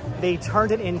they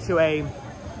turned it into a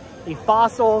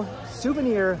fossil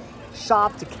souvenir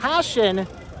shop to cash in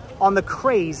on the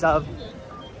craze of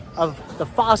the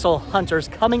fossil hunters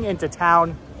coming into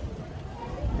town.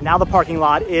 And now the parking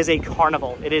lot is a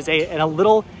carnival. It is a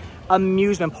little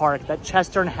amusement park that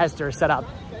Chester and Hester set up.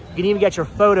 You can even get your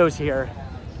photos here.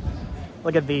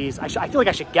 Look at these. I feel like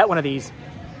I should get one of these.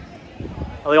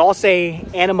 Well, they all say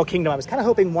Animal Kingdom. I was kind of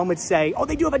hoping one would say, oh,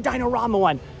 they do have a Dinorama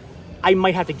one. I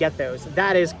might have to get those.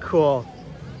 That is cool.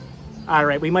 All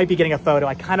right, we might be getting a photo.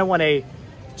 I kind of want a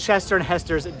Chester and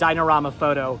Hester's Dinorama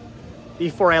photo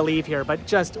before I leave here, but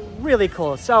just really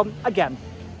cool. So again,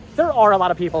 there are a lot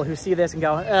of people who see this and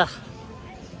go, ugh,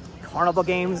 carnival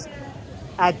games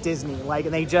at Disney. Like,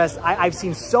 and they just, I've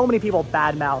seen so many people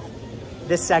badmouth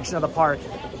this section of the park.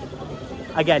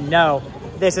 Again, no,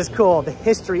 this is cool. The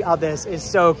history of this is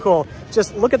so cool.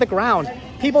 Just look at the ground.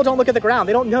 People don't look at the ground.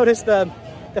 They don't notice the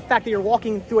fact that you're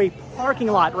walking through a parking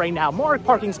lot right now. More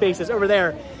parking spaces over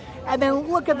there. And then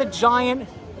look at the giant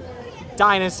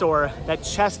dinosaur that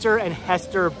Chester and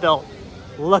Hester built.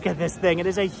 Look at this thing. It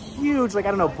is a huge, like, I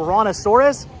don't know,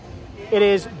 brontosaurus. It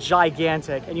is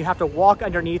gigantic. And you have to walk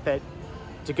underneath it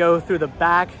to go through the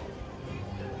back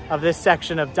of this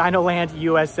section of Dinoland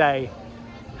USA.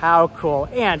 How cool.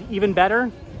 And even better,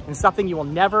 and something you will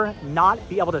never not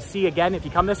be able to see again if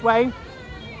you come this way,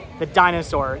 the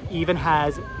dinosaur even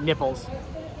has nipples.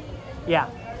 Yeah,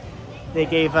 they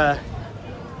gave the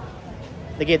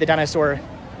dinosaur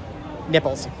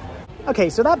nipples. Okay,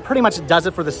 so that pretty much does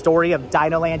it for the story of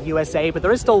Dinoland USA, but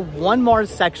there is still one more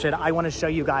section I want to show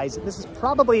you guys. This is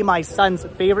probably my son's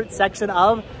favorite section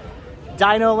of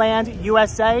Dinoland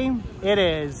USA. It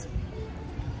is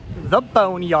the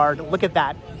Boneyard. Look at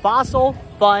that. Fossil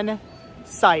Fun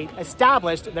Site,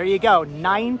 established, there you go,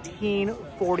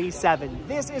 1947.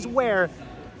 This is where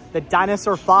the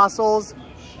dinosaur fossils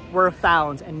were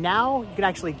found. And now you can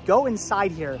actually go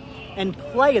inside here and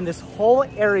play in this whole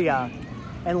area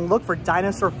and look for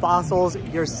dinosaur fossils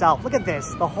yourself. Look at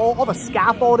this, all the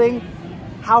scaffolding.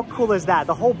 How cool is that?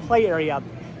 The whole play area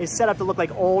is set up to look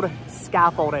like old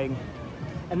scaffolding.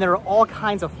 And there are all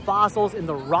kinds of fossils in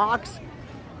the rocks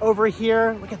over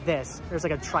here. Look at this. There's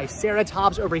like a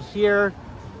Triceratops over here.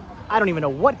 I don't even know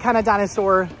what kind of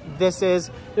dinosaur this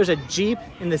is. There's a Jeep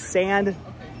in the sand.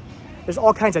 There's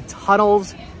all kinds of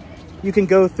tunnels you can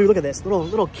go through. Look at this,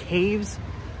 little caves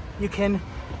you can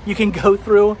go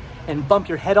through and bump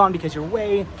your head on because you're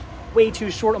way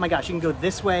too short. Oh my gosh, you can go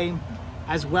this way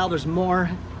as well. There's more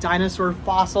dinosaur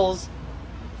fossils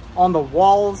on the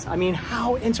walls. I mean,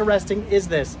 how interesting is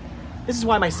this? This is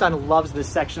why my son loves this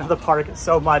section of the park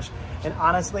so much. And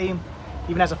honestly,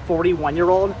 even as a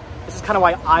 41-year-old, this is kind of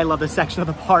why I love this section of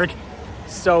the park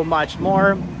so much.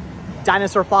 More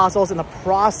dinosaur fossils in the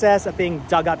process of being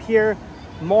dug up here.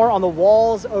 More on the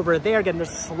walls over there. Again, there's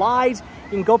slides.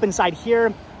 You can go up inside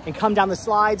here and come down the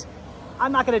slides.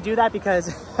 I'm not going to do that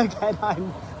because, again,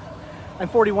 I'm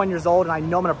 41 years old and I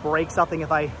know I'm going to break something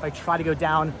if I try to go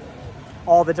down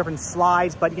all the different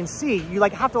slides. But you can see, you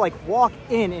have to walk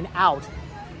in and out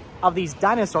of these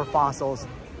dinosaur fossils.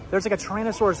 There's like a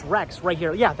Tyrannosaurus Rex right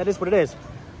here. Yeah, that is what it is.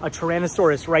 A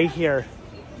Tyrannosaurus right here.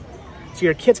 So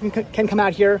your kids can come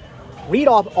out here, read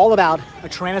all about a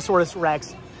Tyrannosaurus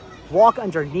Rex, walk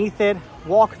underneath it,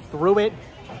 walk through it.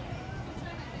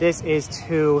 This is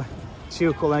too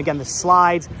cool. And again, the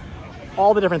slides,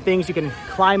 all the different things you can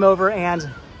climb over. And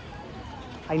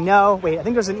I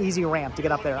think there's an easy ramp to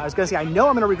get up there. I was gonna say, I know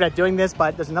I'm gonna regret doing this,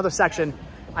 but there's another section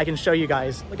I can show you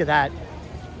guys. Look at that.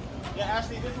 Yeah,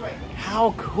 Ashley, this way.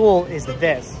 How cool is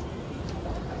this?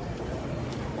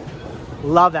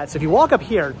 Love that. So if you walk up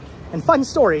here, and fun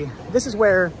story, this is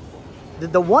where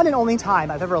the one and only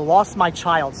time I've ever lost my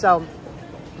child. So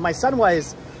my son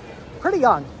was pretty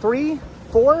young, 3,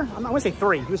 4, I'm not gonna say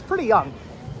 3, he was pretty young.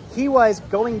 He was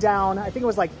going down, I think it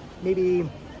was maybe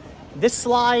this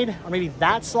slide or maybe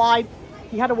that slide.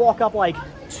 He had to walk up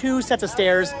 2 sets of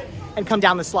stairs and come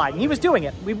down the slide. And he was doing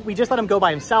it. We just let him go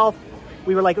by himself.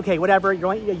 We were like, okay, whatever, you're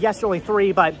only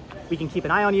 3, but we can keep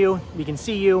an eye on you. We can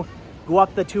see you. Go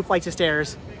up the 2 flights of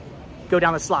stairs, go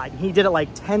down the slide. He did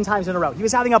it 10 times in a row. He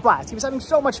was having a blast. He was having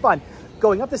so much fun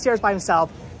going up the stairs by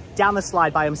himself, down the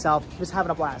slide by himself. He was having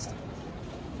a blast.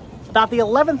 About the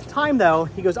 11th time though,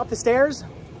 he goes up the stairs,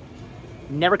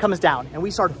 never comes down. And we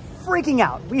start freaking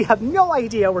out. We have no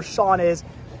idea where Sean is.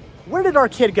 where did our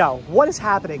kid go? What is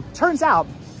happening? Turns out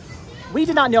we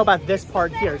did not know about this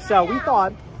part here. So we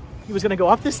thought he was gonna go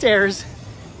up the stairs,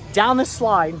 down the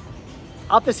slide,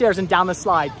 up the stairs and down the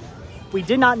slide. We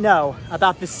did not know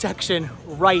about this section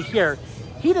right here.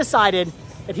 He decided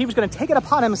that he was gonna take it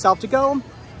upon himself to go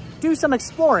do some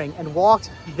exploring and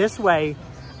walked this way,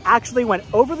 actually went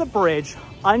over the bridge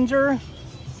under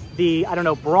the, I don't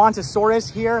know, Brontosaurus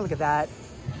here. Look at that.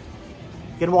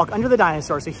 You can walk under the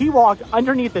dinosaur. So he walked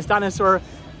underneath this dinosaur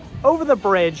over the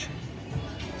bridge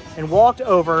and walked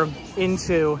over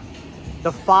into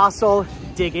the fossil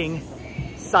digging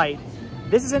site.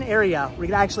 This is an area where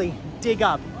you can actually dig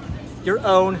up your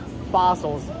own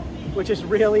fossils, which is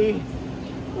really,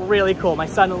 really cool. My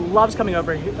son loves coming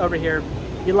over here.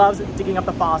 He loves digging up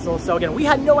the fossils. So again, we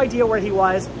had no idea where he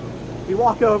was. We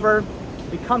walk over,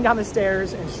 we come down the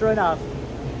stairs, and sure enough,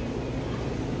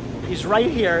 he's right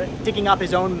here digging up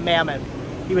his own mammoth.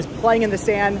 He was playing in the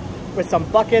sand with some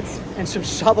buckets and some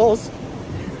shovels.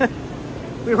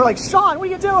 We were like, Sean, what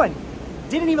are you doing?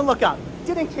 Didn't even look up,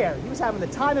 didn't care. He was having the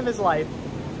time of his life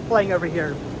playing over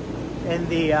here in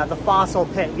the fossil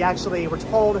pit. We actually were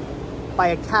told by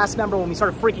a cast member when we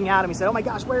started freaking out, and we said, oh my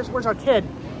gosh, where's our kid?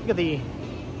 Look at the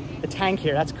tank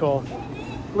here, that's cool.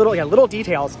 Little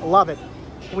details, I love it.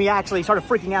 When we actually started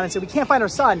freaking out and said, we can't find our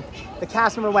son, the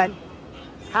cast member went,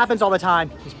 happens all the time.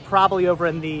 He's probably over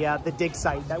in the dig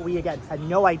site that we, again, had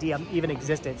no idea even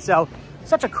existed. So,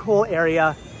 such a cool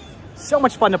area. So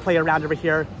much fun to play around over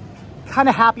here. Kind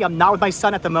of happy I'm not with my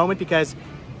son at the moment because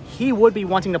he would be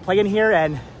wanting to play in here,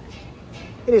 and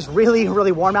it is really,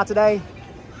 really warm out today.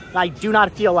 And I do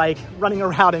not feel like running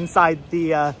around inside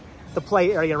the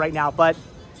play area right now, but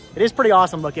it is pretty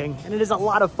awesome looking, and it is a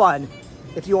lot of fun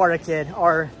if you are a kid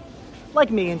or like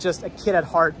me and just a kid at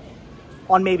heart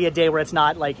on maybe a day where it's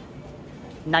not like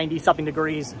 90 something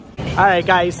degrees. All right,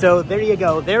 guys, so there you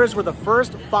go. There's where the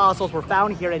first fossils were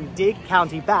found here in Dig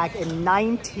County back in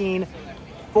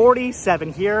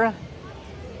 1947 here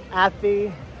at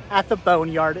the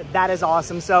Boneyard. That is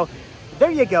awesome. So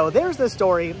there you go. There's the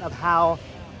story of how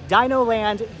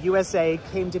Dinoland USA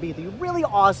came to be. The really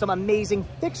awesome, amazing,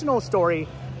 fictional story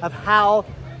of how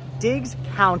Diggs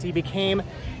County became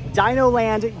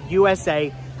Dinoland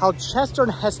USA, how Chester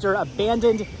and Hester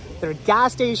abandoned their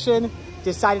gas station,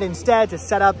 decided instead to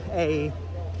set up a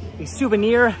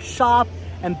souvenir shop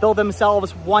and build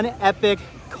themselves one epic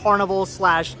carnival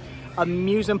slash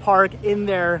amusement park in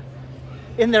their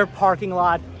parking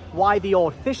lot. Why the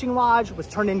old fishing lodge was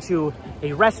turned into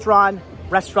a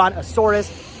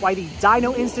restaurant-asaurus. Why the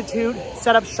Dino Institute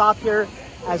set up shop here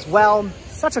as well.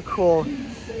 Such a cool,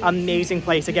 amazing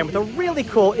place, again, with a really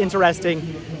cool, interesting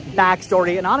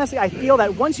backstory. And honestly, I feel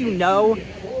that once you know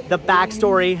the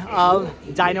backstory of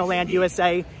Dinoland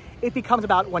USA, it becomes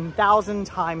about 1,000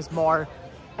 times more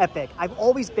epic. I've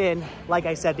always been, like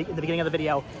I said in the beginning of the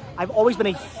video, I've always been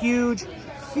a huge,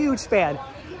 huge fan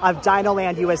of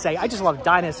Dinoland USA. I just love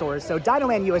dinosaurs. So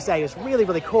Dinoland USA is really,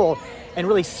 really cool and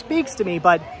really speaks to me.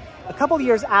 But a couple of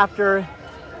years after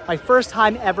my first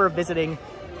time ever visiting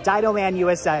Dinoland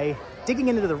USA, digging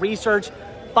into the research,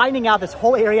 finding out this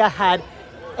whole area had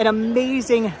an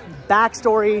amazing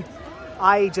backstory,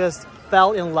 I just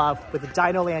fell in love with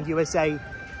Dinoland USA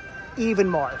even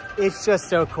more. It's just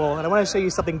so cool. And I want to show you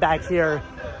something back here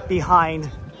behind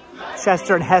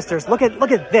Chester and Hester's. Look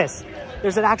at this.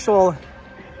 There's a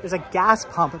gas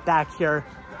pump back here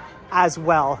as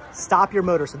well. Stop your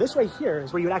motor. So this right here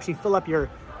is where you would actually fill up your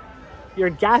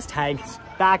gas tanks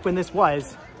back when this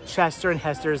was Chester and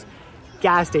Hester's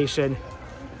gas station.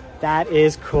 That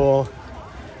is cool.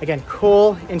 Again,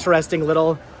 cool, interesting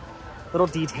little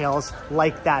details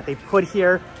like that they put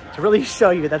here to really show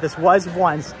you that this was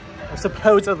once, or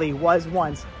supposedly was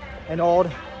once, an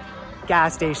old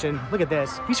gas station. Look at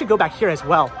this. We should go back here as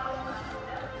well.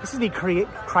 This is the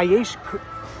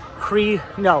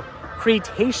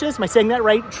Cretaceous, am I saying that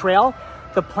right, trail.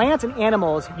 The plants and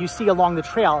animals you see along the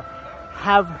trail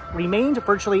have remained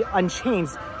virtually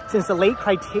unchanged since the late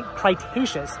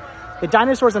Cretaceous. The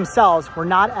dinosaurs themselves were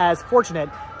not as fortunate,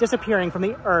 disappearing from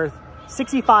the earth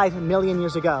 65 million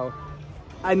years ago.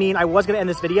 I mean, I was gonna end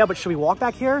this video, but should we walk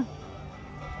back here?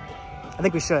 I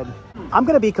think we should. I'm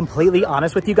gonna be completely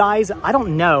honest with you guys. I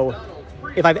don't know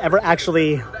if I've ever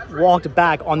actually walked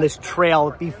back on this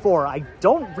trail before. I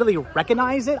don't really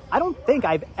recognize it. I don't think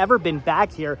I've ever been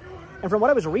back here. And from what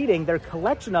I was reading, their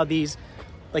collection of these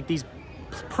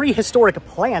prehistoric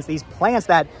plants, these plants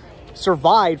that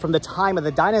survived from the time of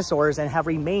the dinosaurs and have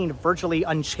remained virtually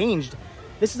unchanged.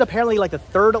 This is apparently like the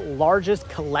third largest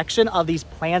collection of these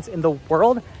plants in the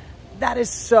world. That is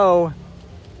so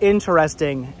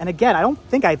interesting. And again, I don't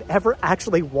think I've ever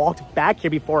actually walked back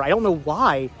here before. I don't know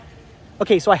why.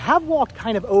 Okay, so I have walked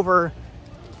kind of over,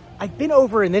 I've been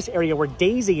over in this area where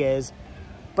Daisy is,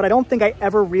 but I don't think I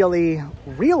ever really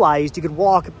realized you could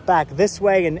walk back this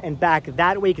way and back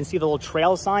that way. You can see the little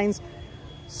trail signs.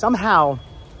 Somehow,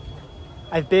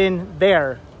 I've been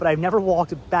there, but I've never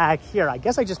walked back here. I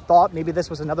guess I just thought maybe this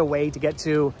was another way to get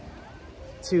to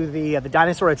the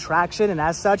dinosaur attraction, and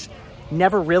as such,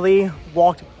 never really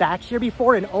walked back here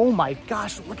before. And oh my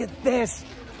gosh, look at this.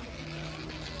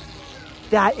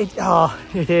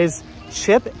 It is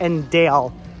Chip and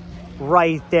Dale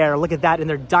right there. Look at that in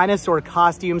their dinosaur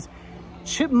costumes.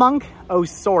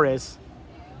 Chipmunk-osaurus.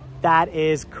 That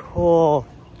is cool.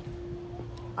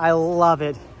 I love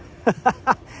it.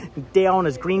 Dale in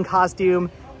his green costume,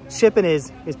 Chip in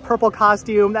his purple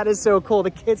costume. That is so cool.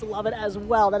 The kids love it as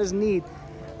well. That is neat.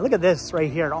 And look at this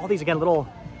right here. All these, again, little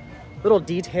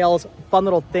details, fun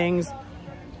little things.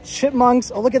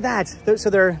 Chipmunks. Oh, look at that.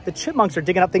 The chipmunks are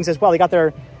digging up things as well. They got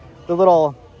the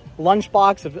little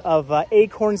lunchbox of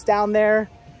acorns down there.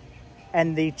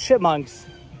 And the chipmunks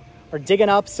are digging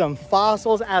up some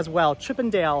fossils as well. Chip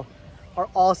and Dale are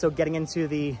also getting into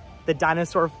the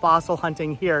dinosaur fossil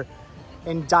hunting here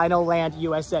in Dinoland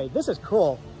USA. This is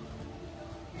cool.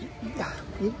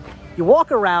 You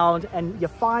walk around and you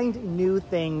find new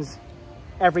things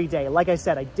every day. Like I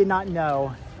said, I did not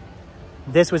know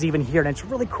this was even here, and it's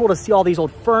really cool to see all these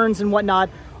old ferns and whatnot,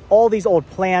 all these old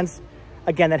plants,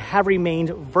 again, that have remained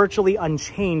virtually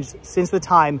unchanged since the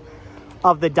time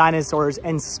of the dinosaurs.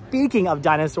 And speaking of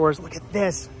dinosaurs, look at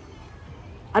this.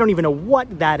 I don't even know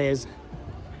what that is.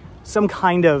 Some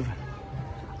kind of,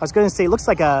 I was going to say, it looks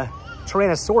like a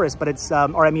Tyrannosaurus, but it's, a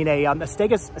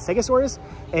Stegosaurus?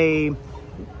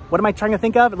 What am I trying to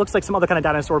think of? It looks like some other kind of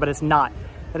dinosaur, but it's not.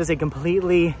 That is a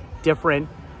completely different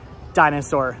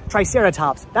dinosaur.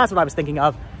 Triceratops, that's what I was thinking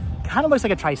of. Kind of looks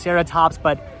like a Triceratops,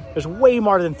 but there's way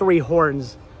more than 3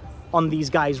 horns on these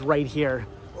guys right here.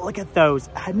 Look at those.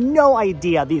 I had no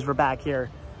idea these were back here.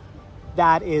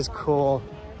 That is cool.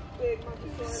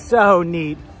 So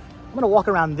neat. I'm gonna walk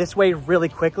around this way really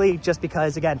quickly just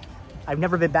because, again, I've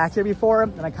never been back here before,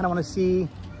 and I kind of want to see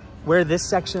where this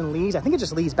section leads. I think it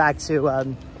just leads back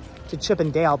to Chip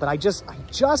and Dale, but I just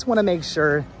want to make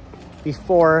sure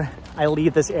before I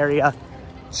leave this area,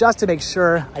 just to make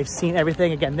sure I've seen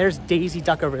everything. Again, there's Daisy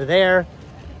Duck over there.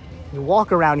 You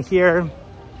walk around here,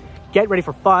 get ready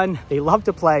for fun. They love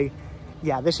to play.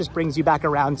 Yeah, this just brings you back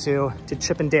around to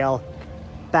Chip and Dale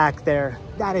back there.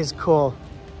 That is cool.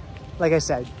 Like I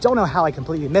said, don't know how I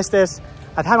completely missed this.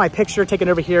 I've had my picture taken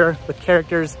over here with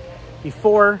characters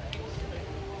before,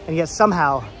 and yet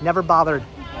somehow never bothered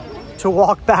to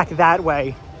walk back that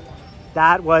way.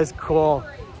 That was cool.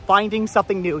 Finding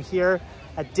something new here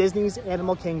at Disney's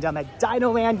Animal Kingdom at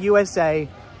Dinoland USA,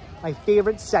 my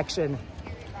favorite section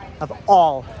of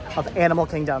all of Animal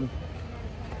Kingdom.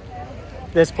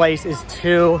 This place is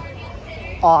too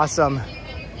awesome.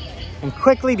 And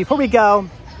quickly, before we go,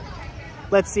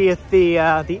 let's see if the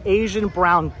Asian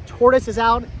brown tortoise is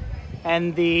out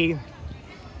and the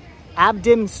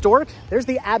Abdim stork. There's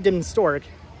the Abdim stork.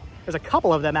 There's a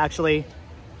couple of them actually.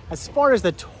 As far as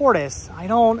the tortoise,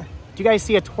 do you guys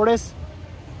see a tortoise?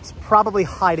 It's probably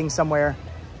hiding somewhere.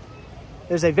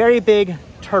 There's a very big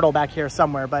turtle back here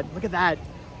somewhere, but look at that.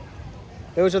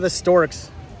 Those are the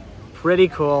storks. Pretty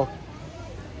cool.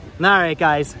 All right,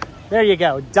 guys, there you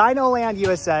go. Dinoland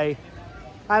USA.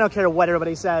 I don't care what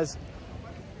everybody says.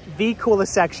 The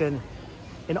coolest section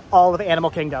in all of Animal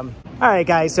Kingdom. All right,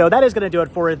 guys, so that is going to do it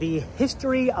for the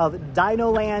history of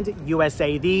Dinoland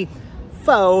USA, the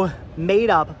faux made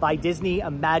up by Disney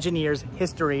Imagineers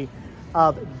history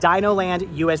of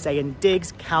Dinoland USA in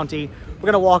Diggs County. We're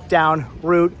going to walk down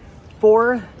Route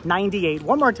 498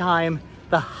 one more time,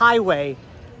 the highway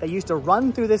that used to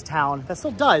run through this town, that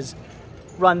still does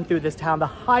run through this town, the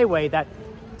highway that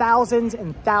thousands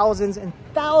and thousands and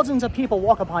thousands of people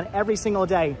walk upon every single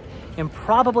day and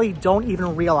probably don't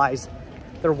even realize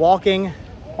they're walking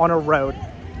on a road,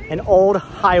 an old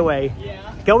highway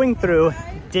going through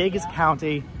Diggs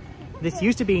County. This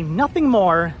used to be nothing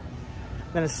more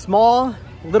than a small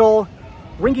little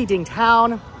rinky-dink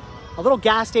town, a little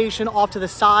gas station off to the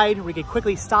side where you could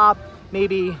quickly stop,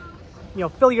 maybe,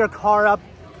 fill your car up,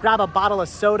 grab a bottle of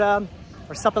soda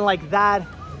or something like that,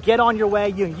 get on your way,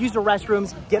 you use the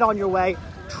restrooms, get on your way,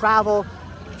 travel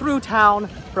through town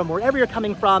from wherever you're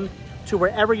coming from to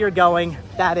wherever you're going,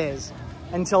 that is,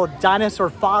 until dinosaur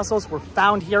fossils were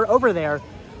found here,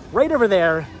 right over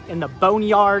there in the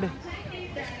boneyard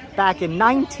back in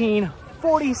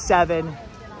 1947.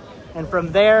 And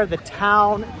from there, the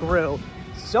town grew.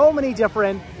 So many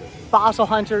different fossil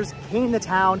hunters came to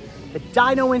town. The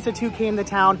Dino Institute came to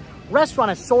town.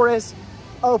 Restaurantosaurus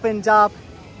opened up.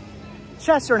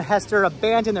 Chester and Hester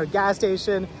abandoned their gas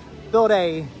station, built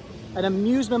an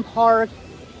amusement park,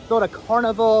 built a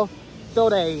carnival,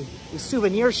 built a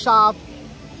souvenir shop,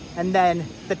 and then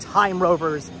the time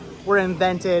rovers were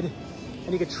invented,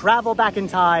 and you could travel back in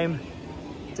time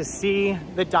to see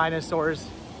the dinosaurs.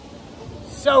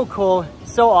 So cool,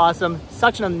 so awesome,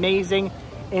 such an amazing,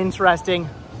 interesting,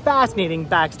 fascinating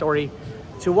backstory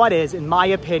to what is, in my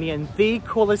opinion, the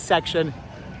coolest section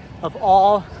of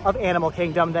all of Animal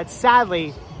Kingdom that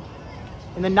sadly,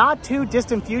 in the not too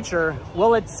distant future,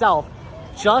 will itself,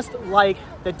 just like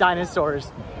the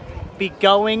dinosaurs, be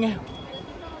going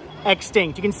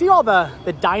extinct. You can see all the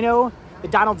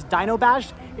Donald's Dino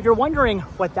Bash. If you're wondering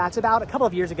what that's about, a couple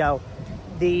of years ago,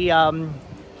 they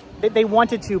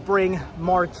wanted to bring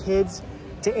more kids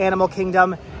to Animal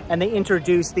Kingdom, and they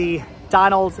introduced the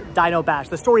Donald's Dino Bash.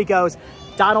 The story goes,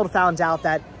 Donald found out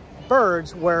that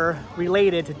birds were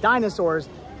related to dinosaurs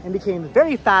and became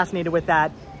very fascinated with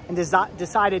that, and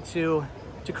decided to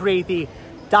create the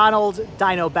Donald's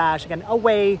Dino Bash. Again, a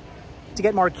way to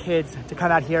get more kids to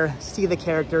come out here, see the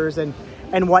characters and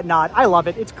whatnot. I love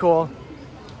it, it's cool.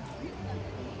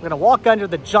 We're gonna walk under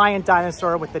the giant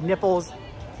dinosaur with the nipples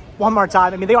one more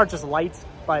time. I mean, they are just lights,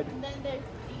 but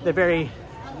they're very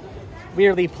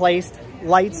weirdly placed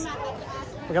lights.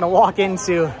 We're gonna walk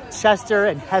into Chester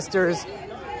and Hester's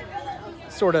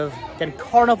sort of, again,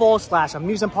 carnival slash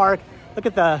amusement park. Look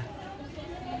at the,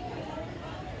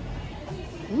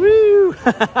 woo!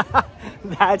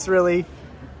 That's really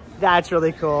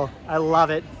cool. I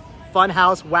love it.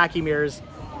 Funhouse Wacky Mirrors.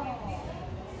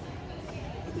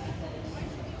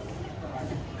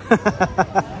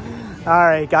 All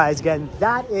right, guys, again,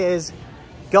 that is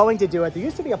going to do it. There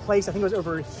used to be a place, I think it was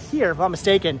over here, if I'm not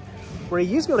mistaken, where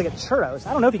you used to be able to get churros.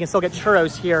 I don't know if you can still get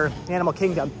churros here in Animal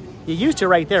Kingdom. You used to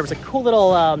right there. It was a cool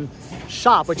little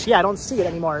shop, which, yeah, I don't see it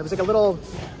anymore. It was like a little,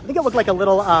 I think it looked like a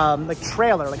little like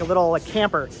trailer, like a little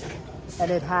camper. And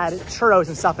it had churros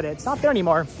and stuff in it. It's not there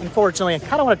anymore, unfortunately. I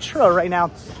kind of want a churro right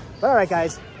now. But all right,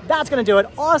 guys, that's going to do it.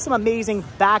 Awesome, amazing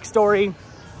backstory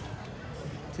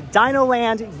to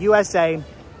Dinoland USA.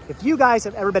 If you guys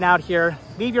have ever been out here,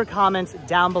 leave your comments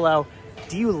down below.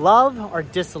 Do you love or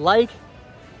dislike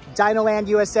Dinoland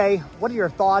USA? What are your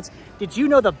thoughts? Did you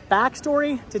know the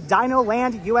backstory to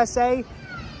Dinoland USA?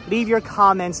 Leave your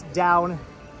comments down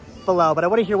below. But I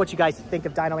want to hear what you guys think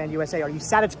of Dinoland USA. Are you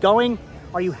sad it's going?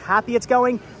 Are you happy it's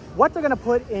going? What they're going to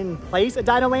put in place at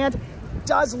Dinoland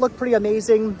does look pretty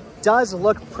amazing, does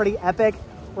look pretty epic.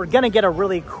 We're going to get a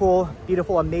really cool,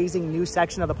 beautiful, amazing new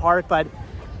section of the park, but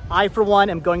I, for one,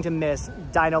 am going to miss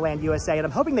Dinoland USA, and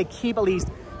I'm hoping they keep at least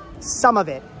some of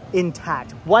it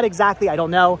intact. What exactly, I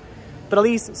don't know, but at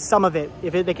least some of it.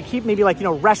 If they could keep maybe like, you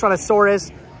know,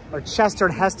 Restaurantosaurus or Chester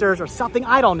and Hester's or something,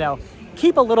 I don't know.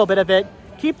 Keep a little bit of it.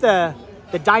 Keep the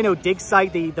Dino dig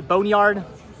site, the boneyard.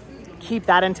 Keep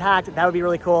that intact. That would be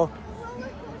really cool.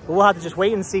 But we'll have to just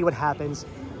wait and see what happens.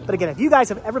 But again, if you guys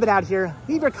have ever been out here,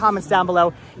 leave your comments down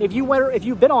below. If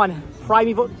you've been on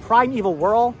Primeval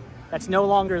Whirl, that's no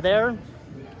longer there.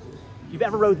 If you've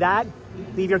ever rode that,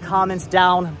 leave your comments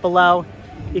down below.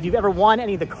 If you've ever won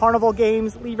any of the carnival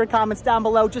games, leave your comments down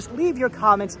below. Just leave your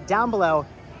comments down below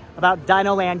about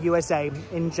Dinoland USA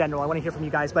in general. I want to hear from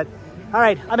you guys. But all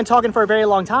right, I've been talking for a very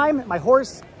long time. My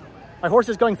horse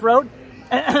is going throat.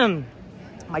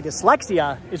 My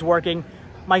dyslexia is working.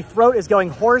 My throat is going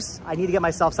hoarse. I need to get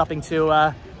myself something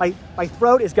to, my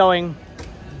throat is going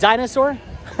dinosaur.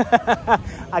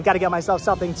 I've got to get myself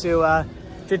something to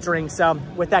drink. So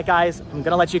with that, guys, I'm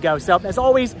gonna let you go. So as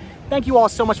always, thank you all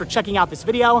so much for checking out this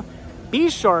video. Be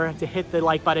sure to hit the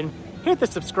like button, hit the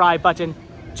subscribe button,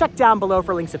 check down below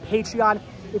for links to Patreon.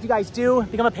 If you guys do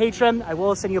become a patron, I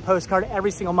will send you a postcard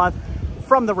every single month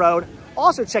from the road.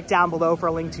 Also check down below for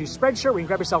a link to Spreadshirt, where you can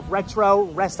grab yourself retro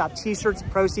Rest Stop t-shirts.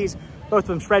 Proceeds both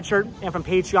from Spreadshirt and from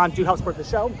Patreon do help support the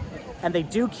show, and they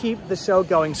do keep the show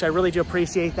going, so I really do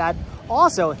appreciate that.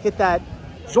 Also, hit that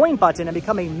join button and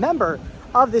become a member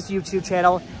of this YouTube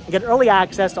channel and get early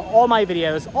access to all my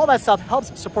videos. All that stuff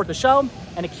helps support the show,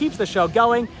 and it keeps the show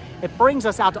going. It brings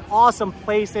us out to awesome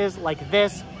places like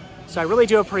this, so I really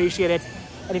do appreciate it.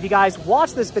 And if you guys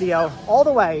watch this video all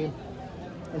the way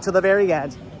until the very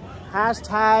end,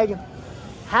 hashtag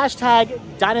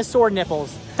dinosaur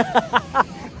nipples.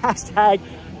 Hashtag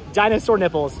dinosaur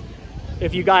nipples.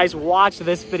 If you guys watch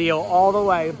this video all the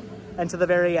way until the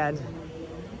very end.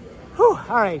 Whew,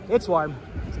 all right, it's warm.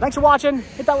 So thanks for watching.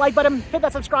 Hit that like button, hit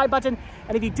that subscribe button.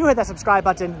 And if you do hit that subscribe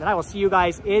button, then I will see you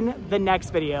guys in the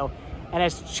next video. And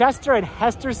as Chester and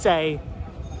Hester say,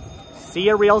 see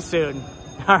you real soon.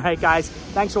 All right, guys.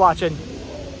 Thanks for watching.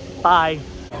 Bye.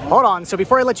 Hold on. So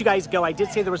before I let you guys go, I did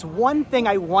say there was one thing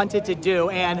I wanted to do,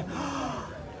 and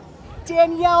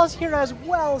Danielle's here as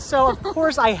well. So of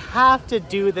course I have to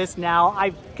do this now.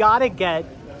 I've got to get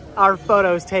our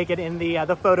photos taken in the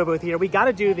photo booth here. We got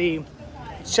to do the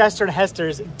Chester and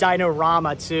Hester's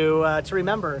Dinorama to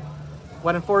remember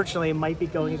what unfortunately might be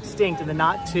going extinct in the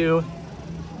not too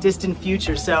distant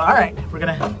future. So all right, we're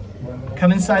gonna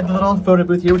come inside the little photo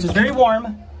booth here, which is very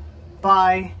warm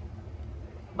by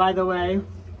the way.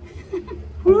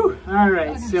 Whew. All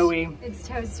right, so it's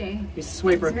toasty. We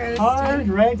swipe her card,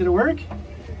 right? Did it work?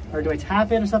 Or do I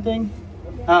tap it or something?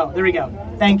 Oh, there we go.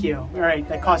 Thank you. All right,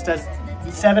 that cost us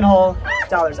 $7 whole.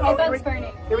 Oh, that's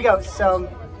burning. Here we go. So,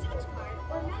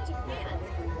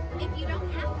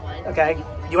 okay,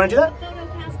 you want to do that?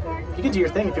 You can do your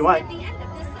thing if you want.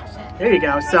 There you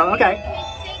go. So, okay.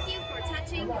 Thank you for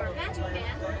touching your magic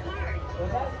band or card.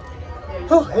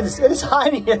 Oh, it is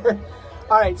hot in here.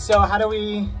 All right, so how do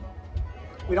we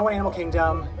don't want Animal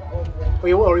Kingdom.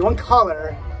 We want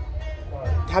color.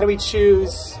 How do we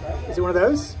choose? Is it one of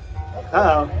those?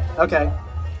 Uh-oh, okay.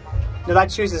 No, that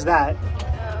chooses that.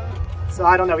 So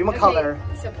I don't know, we want color.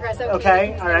 So press OK.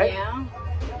 Okay, all right.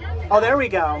 Oh, there we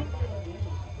go.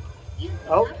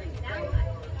 Oh.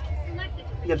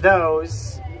 Yeah,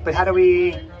 those. But how do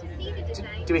we,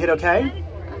 do we hit OK?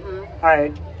 All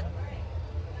right.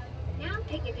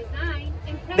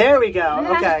 There we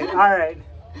go, okay, all right.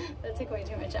 That took way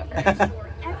too much effort.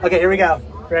 Okay, here we go.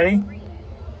 Ready?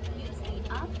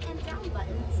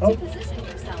 Oh,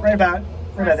 right about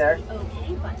there.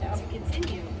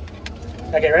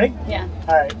 Okay, ready? Yeah.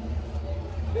 All right.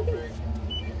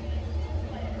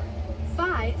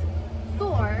 5,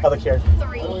 4, Oh, look here.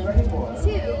 3, 2,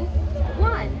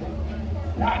 1.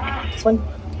 This one?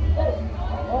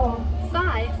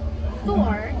 5,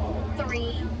 4,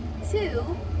 3, 2,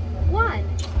 1.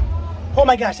 Oh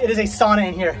my gosh, it is a sauna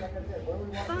in here.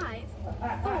 5,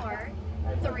 4,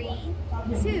 3,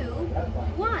 2,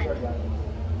 1. All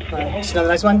right, just another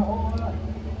nice one.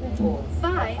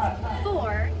 5,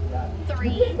 4, 3,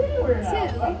 2,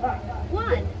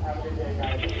 1.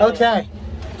 Okay.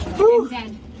 Woo.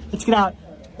 Let's get out.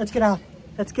 Let's get out.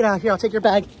 Let's get out. Here, I'll take your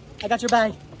bag. I got your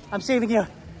bag. I'm saving you.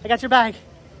 I got your bag.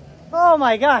 Oh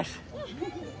my gosh.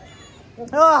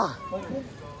 Oh.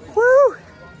 Woo.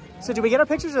 So do we get our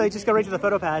pictures or do they just go right to the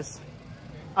photo pass?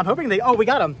 I'm hoping they, oh, we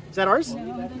got them. Is that ours?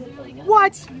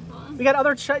 What? We got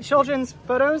other children's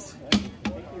photos?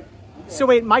 So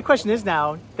wait, my question is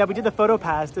now that we did the photo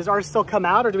pass, does ours still come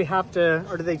out or do we have to,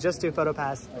 or do they just do photo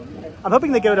pass? I'm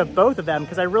hoping they go to both of them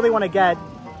because I really want to get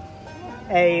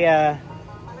the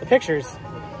pictures.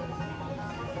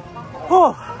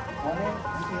 Oh,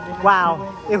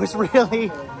 wow. It was really,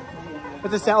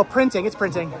 what's this sound? Oh, printing, it's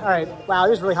printing. All right, wow, it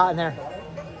was really hot in there.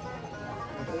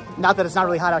 Not that it's not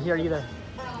really hot out here either.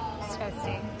 It's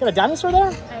toasty. Got a dinosaur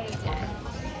there? I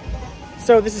did.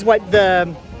 So this is what,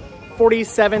 the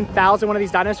 47,000 one of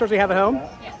these dinosaurs we have at home?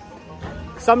 Yes.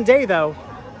 Someday though,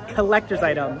 collector's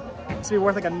item. This will be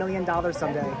worth like $1 million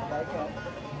someday.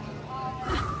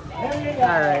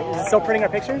 All right, is it still printing our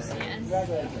pictures? Yes.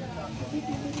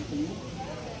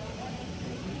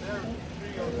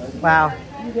 Wow,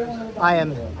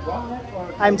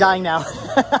 I'm dying now.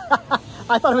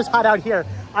 I thought it was hot out here.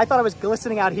 I thought it was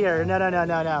glistening out here. No, no, no,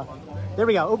 no, no. There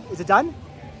we go. Oh, is it done?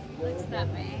 Looks that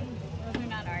way. Those are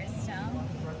not ours still.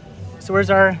 So where's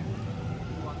our...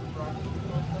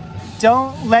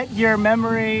 Don't let your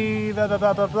memory blah, blah,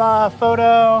 blah, blah, blah,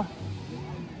 photo.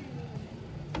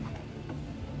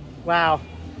 Wow.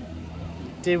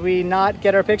 Did we not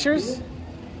get our pictures?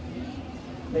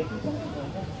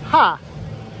 Ha!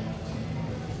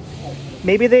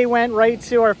 Maybe they went right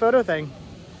to our photo thing.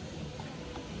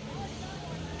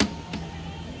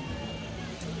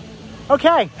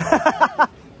 Okay.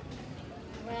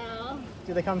 Well,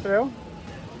 Did they come through?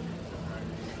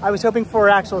 I was hoping for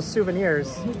actual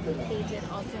souvenirs. they did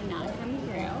also not come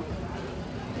through.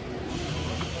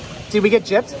 Did we get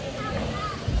gypped?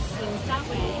 Seems that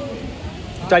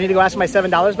way. Do I need to go ask for my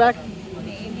 $7 back?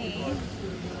 Maybe.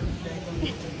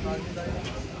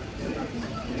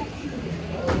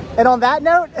 And on that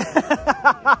note, See you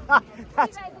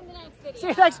guys in the next video. see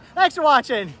you next. Thanks for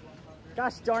watching.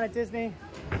 Gosh darn it, Disney.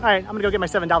 All right, I'm gonna go get my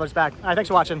 $7 back. All right, thanks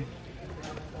for watching.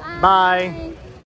 Bye.